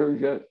maybe he'll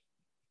get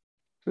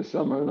to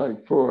somewhere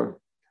like 4,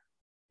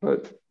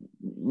 but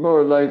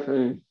more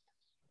likely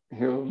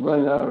he'll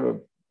run out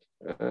of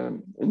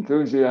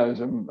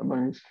enthusiasm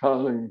among his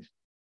colleagues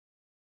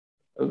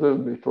a little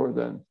before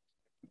then.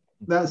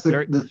 That's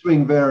the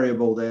swing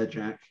variable there,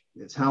 Jack.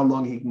 It's how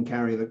long he can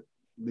carry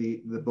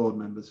the board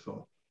members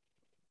for.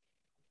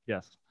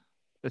 Yes.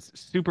 That's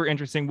super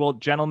interesting. Well,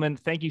 gentlemen,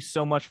 thank you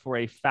so much for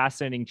a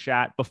fascinating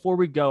chat. Before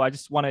we go, I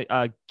just want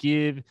to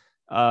give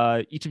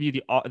each of you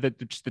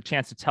the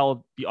chance to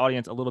tell the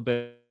audience a little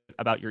bit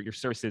about your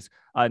services.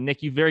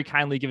 Nick, you very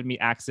kindly given me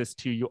access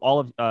to all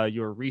of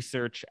your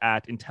research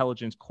at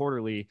Intelligence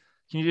Quarterly.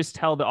 Can you just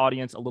tell the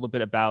audience a little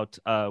bit about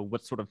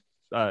what sort of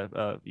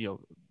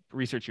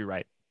research you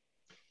write?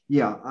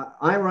 Yeah,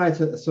 I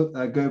write a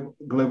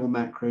global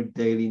macro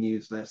daily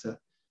newsletter,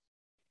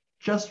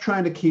 just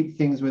trying to keep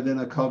things within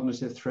a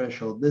cognitive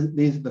threshold.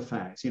 These are the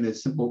facts,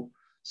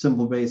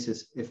 simple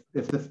basis.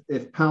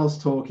 If Powell's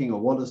talking or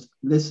Wallace,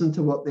 listen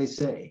to what they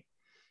say,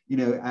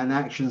 and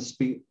actions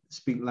speak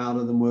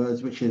louder than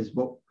words, which is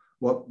what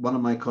one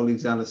of my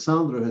colleagues,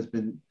 Alessandro, has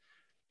been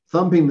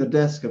thumping the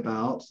desk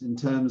about in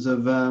terms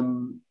of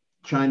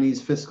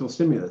Chinese fiscal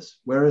stimulus.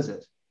 Where is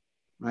it,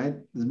 right?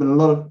 There's been a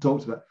lot of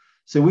talks about.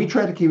 So we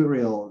try to keep it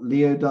real.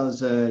 Leo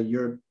does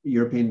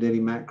European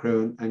Daily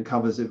Macro and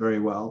covers it very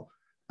well.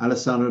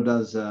 Alessandro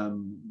does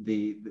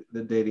the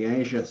Daily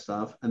Asia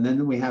stuff. And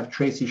then we have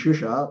Tracy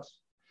Schuchart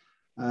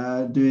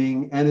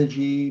doing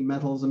energy,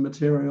 metals and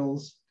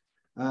materials,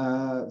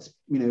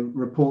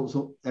 reports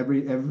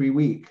every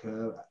week.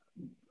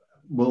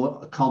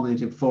 Will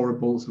culminate in 4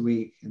 reports a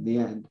week in the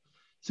end.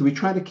 So we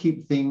try to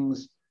keep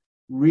things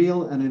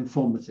real and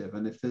informative.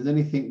 And if there's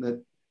anything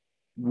that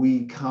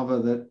we cover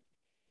that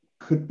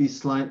could be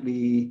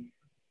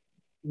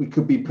we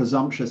could be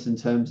presumptuous in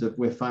terms of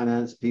we're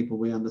finance people,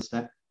 we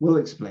understand, we'll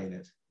explain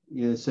it.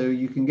 So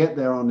you can get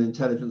there on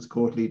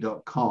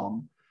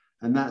intelligencequarterly.com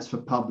and that's for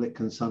public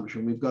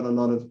consumption. We've got a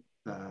lot of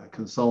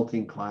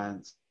consulting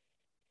clients,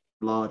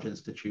 large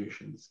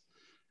institutions,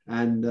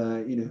 and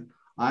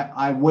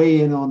I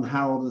weigh in on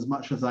Harold as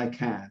much as I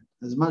can,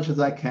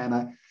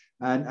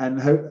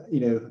 and hope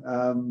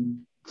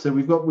so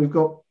we've got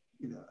a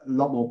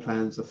lot more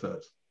plans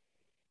afoot.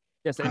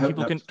 Yes, and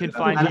people can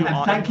find you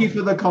on. Thank you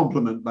for the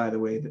compliment, by the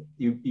way, that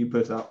you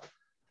put up.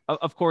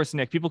 Of course,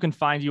 Nick. People can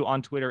find you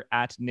on Twitter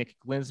at Nick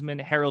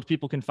Glinsman. Harold,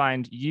 people can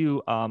find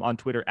you on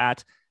Twitter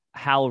at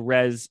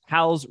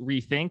Hal's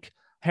Rethink.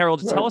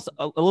 Harold, tell us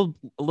a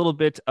little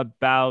bit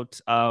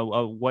about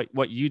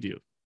what you do.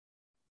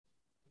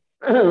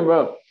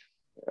 Well,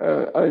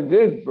 I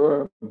did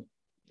for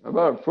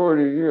about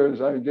 40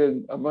 years. I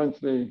did a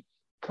monthly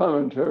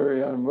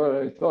commentary on what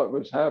I thought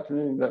was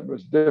happening that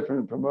was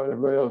different from what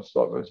everybody else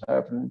thought was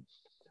happening.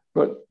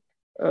 But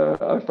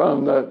I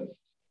found that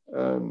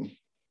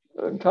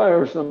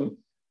tiresome,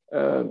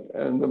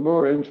 and the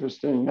more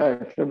interesting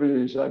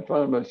activities I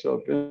found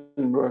myself in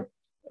were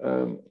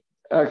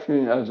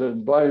acting as an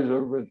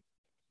advisor with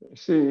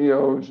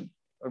CEOs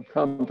of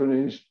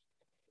companies,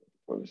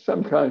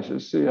 some kinds of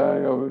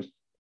CIOs,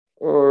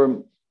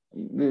 or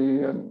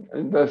the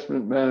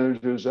investment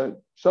managers at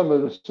some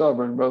of the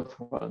sovereign wealth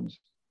funds.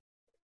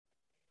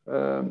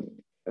 I'm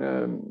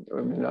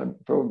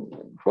for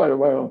quite a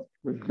while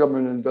with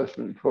Government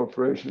Investment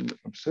Corporation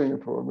of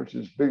Singapore, which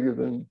is bigger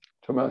than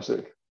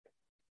Temasek.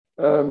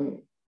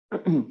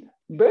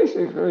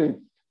 Basically,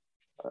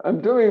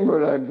 I'm doing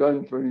what I've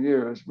done for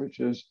years, which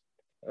is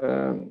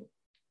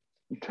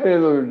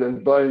tailored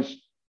advice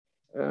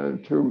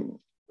to,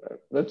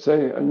 let's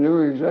say, a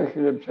new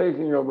executive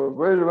taking over.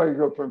 Where do I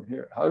go from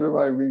here? How do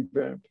I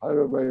revamp? How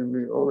do I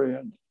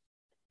reorient?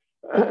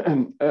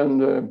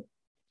 and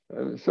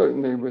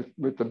certainly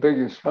with the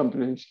biggest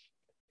companies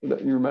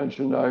that you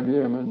mentioned,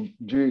 IBM and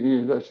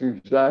GE, that's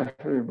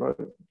exactly what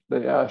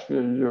they ask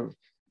you to do.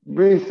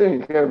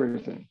 Rethink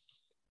everything.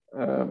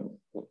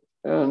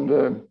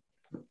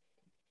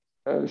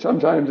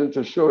 Sometimes it's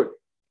a short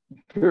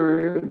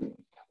period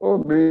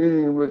or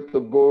meeting with the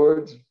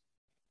boards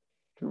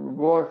to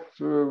walk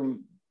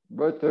through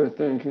what they're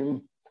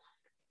thinking.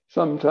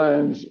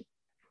 Sometimes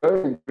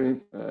very brief.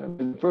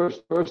 The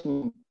first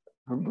person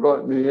who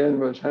brought me in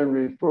was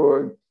Henry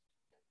Ford.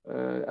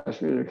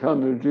 Asked me to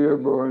come to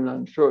Dearborn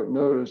on short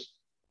notice,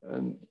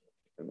 and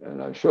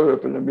I showed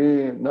up in a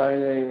meeting at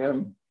 9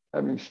 a.m.,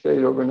 having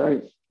stayed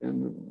overnight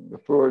in the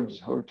Ford's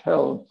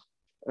hotel,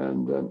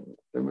 and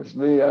it was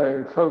Lee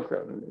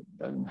Iacocca,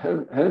 and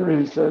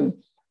Henry said,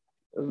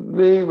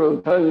 "Lee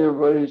will tell you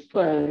what he's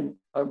planning.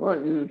 I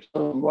want you to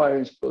tell him why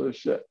he's full of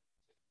shit."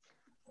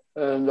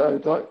 And I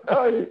thought,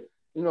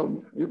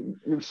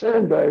 you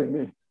sandbagged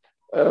me.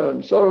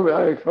 So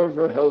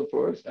Iacocca held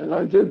forth, and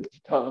I did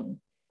tell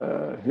him.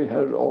 He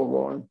had it all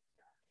wrong.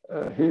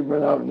 He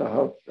went out in the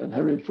huff, and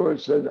Henry Ford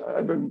said,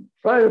 "I've been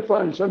trying to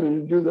find somebody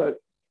to do that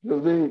to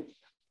Lee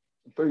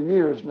for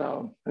years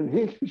now. And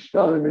he keeps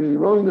telling me,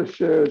 you own the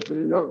shares, but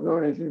you don't know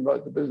anything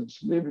about the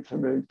business. Leave it to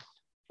me."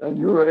 And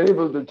you were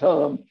able to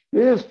tell him he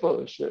is full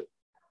of shit.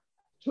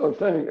 So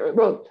how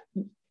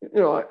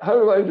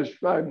do I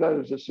describe that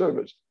as a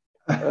service?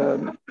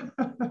 But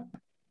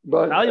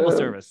valuable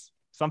service.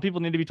 Some people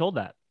need to be told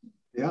that.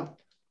 Yeah.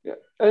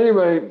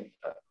 Anyway,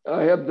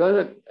 I have done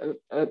it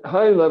at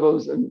high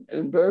levels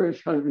in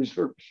various countries.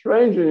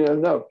 Strangely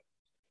enough,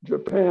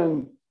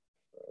 Japan,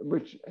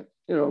 which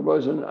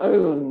was an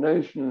island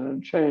nation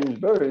and changed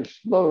very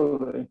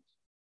slowly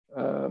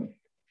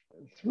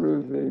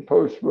through the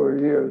post-war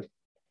years,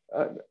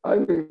 I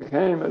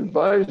became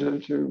advisor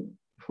to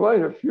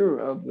quite a few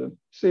of the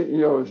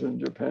CEOs in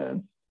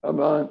Japan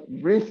about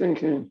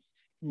rethinking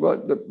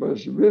what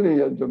was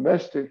really a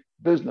domestic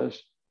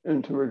business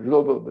into a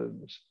global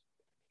business.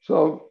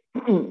 So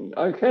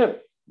I can't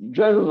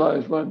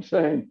generalize what I'm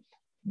saying,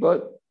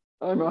 but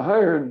I'm a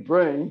hired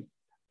brain,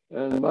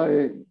 and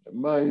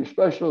my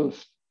special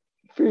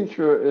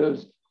feature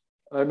is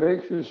I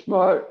make you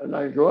smart, and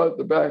I go out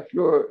the back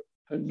door,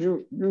 and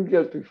you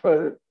get the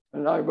credit,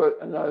 and I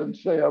would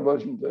say I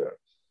wasn't there.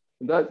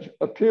 That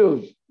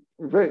appeals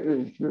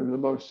greatly to the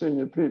most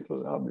senior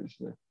people,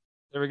 obviously.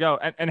 There we go.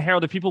 And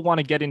Harold, if people want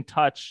to get in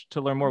touch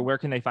to learn more, where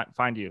can they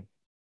find you?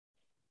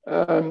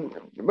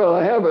 Well,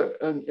 I have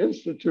an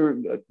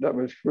institute that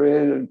was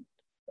created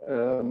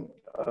on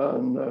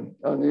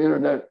the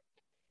internet,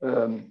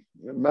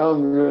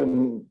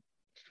 Malmgren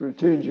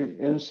Strategic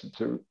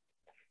Institute,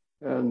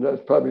 and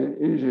that's probably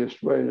the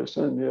easiest way to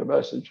send me a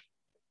message.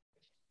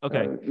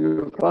 Okay.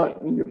 You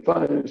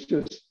find it's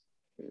just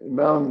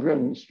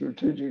Malmgren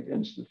Strategic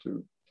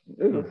Institute.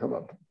 It'll come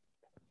up.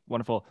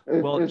 Wonderful.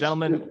 Well,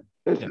 gentlemen,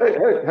 it's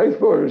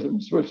headquarters in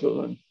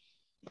Switzerland.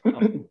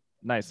 Oh,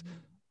 nice.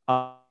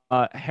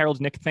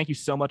 Harold, Nick, thank you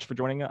so much for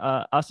joining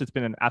us. It's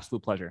been an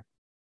absolute pleasure.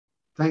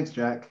 Thanks,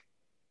 Jack.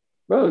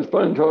 Well, it's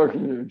fun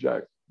talking to you,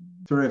 Jack.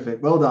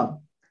 Terrific. Well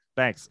done.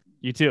 Thanks.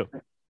 You too.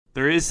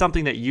 There is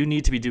something that you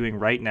need to be doing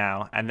right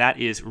now, and that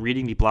is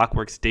reading the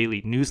Blockworks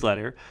Daily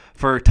newsletter.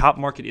 For top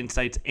market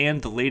insights and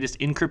the latest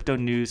in crypto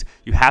news,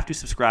 you have to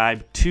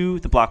subscribe to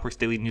the Blockworks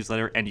Daily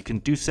newsletter, and you can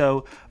do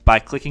so by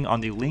clicking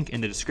on the link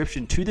in the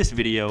description to this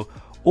video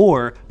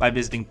or by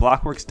visiting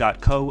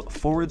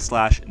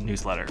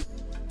blockworks.co/newsletter.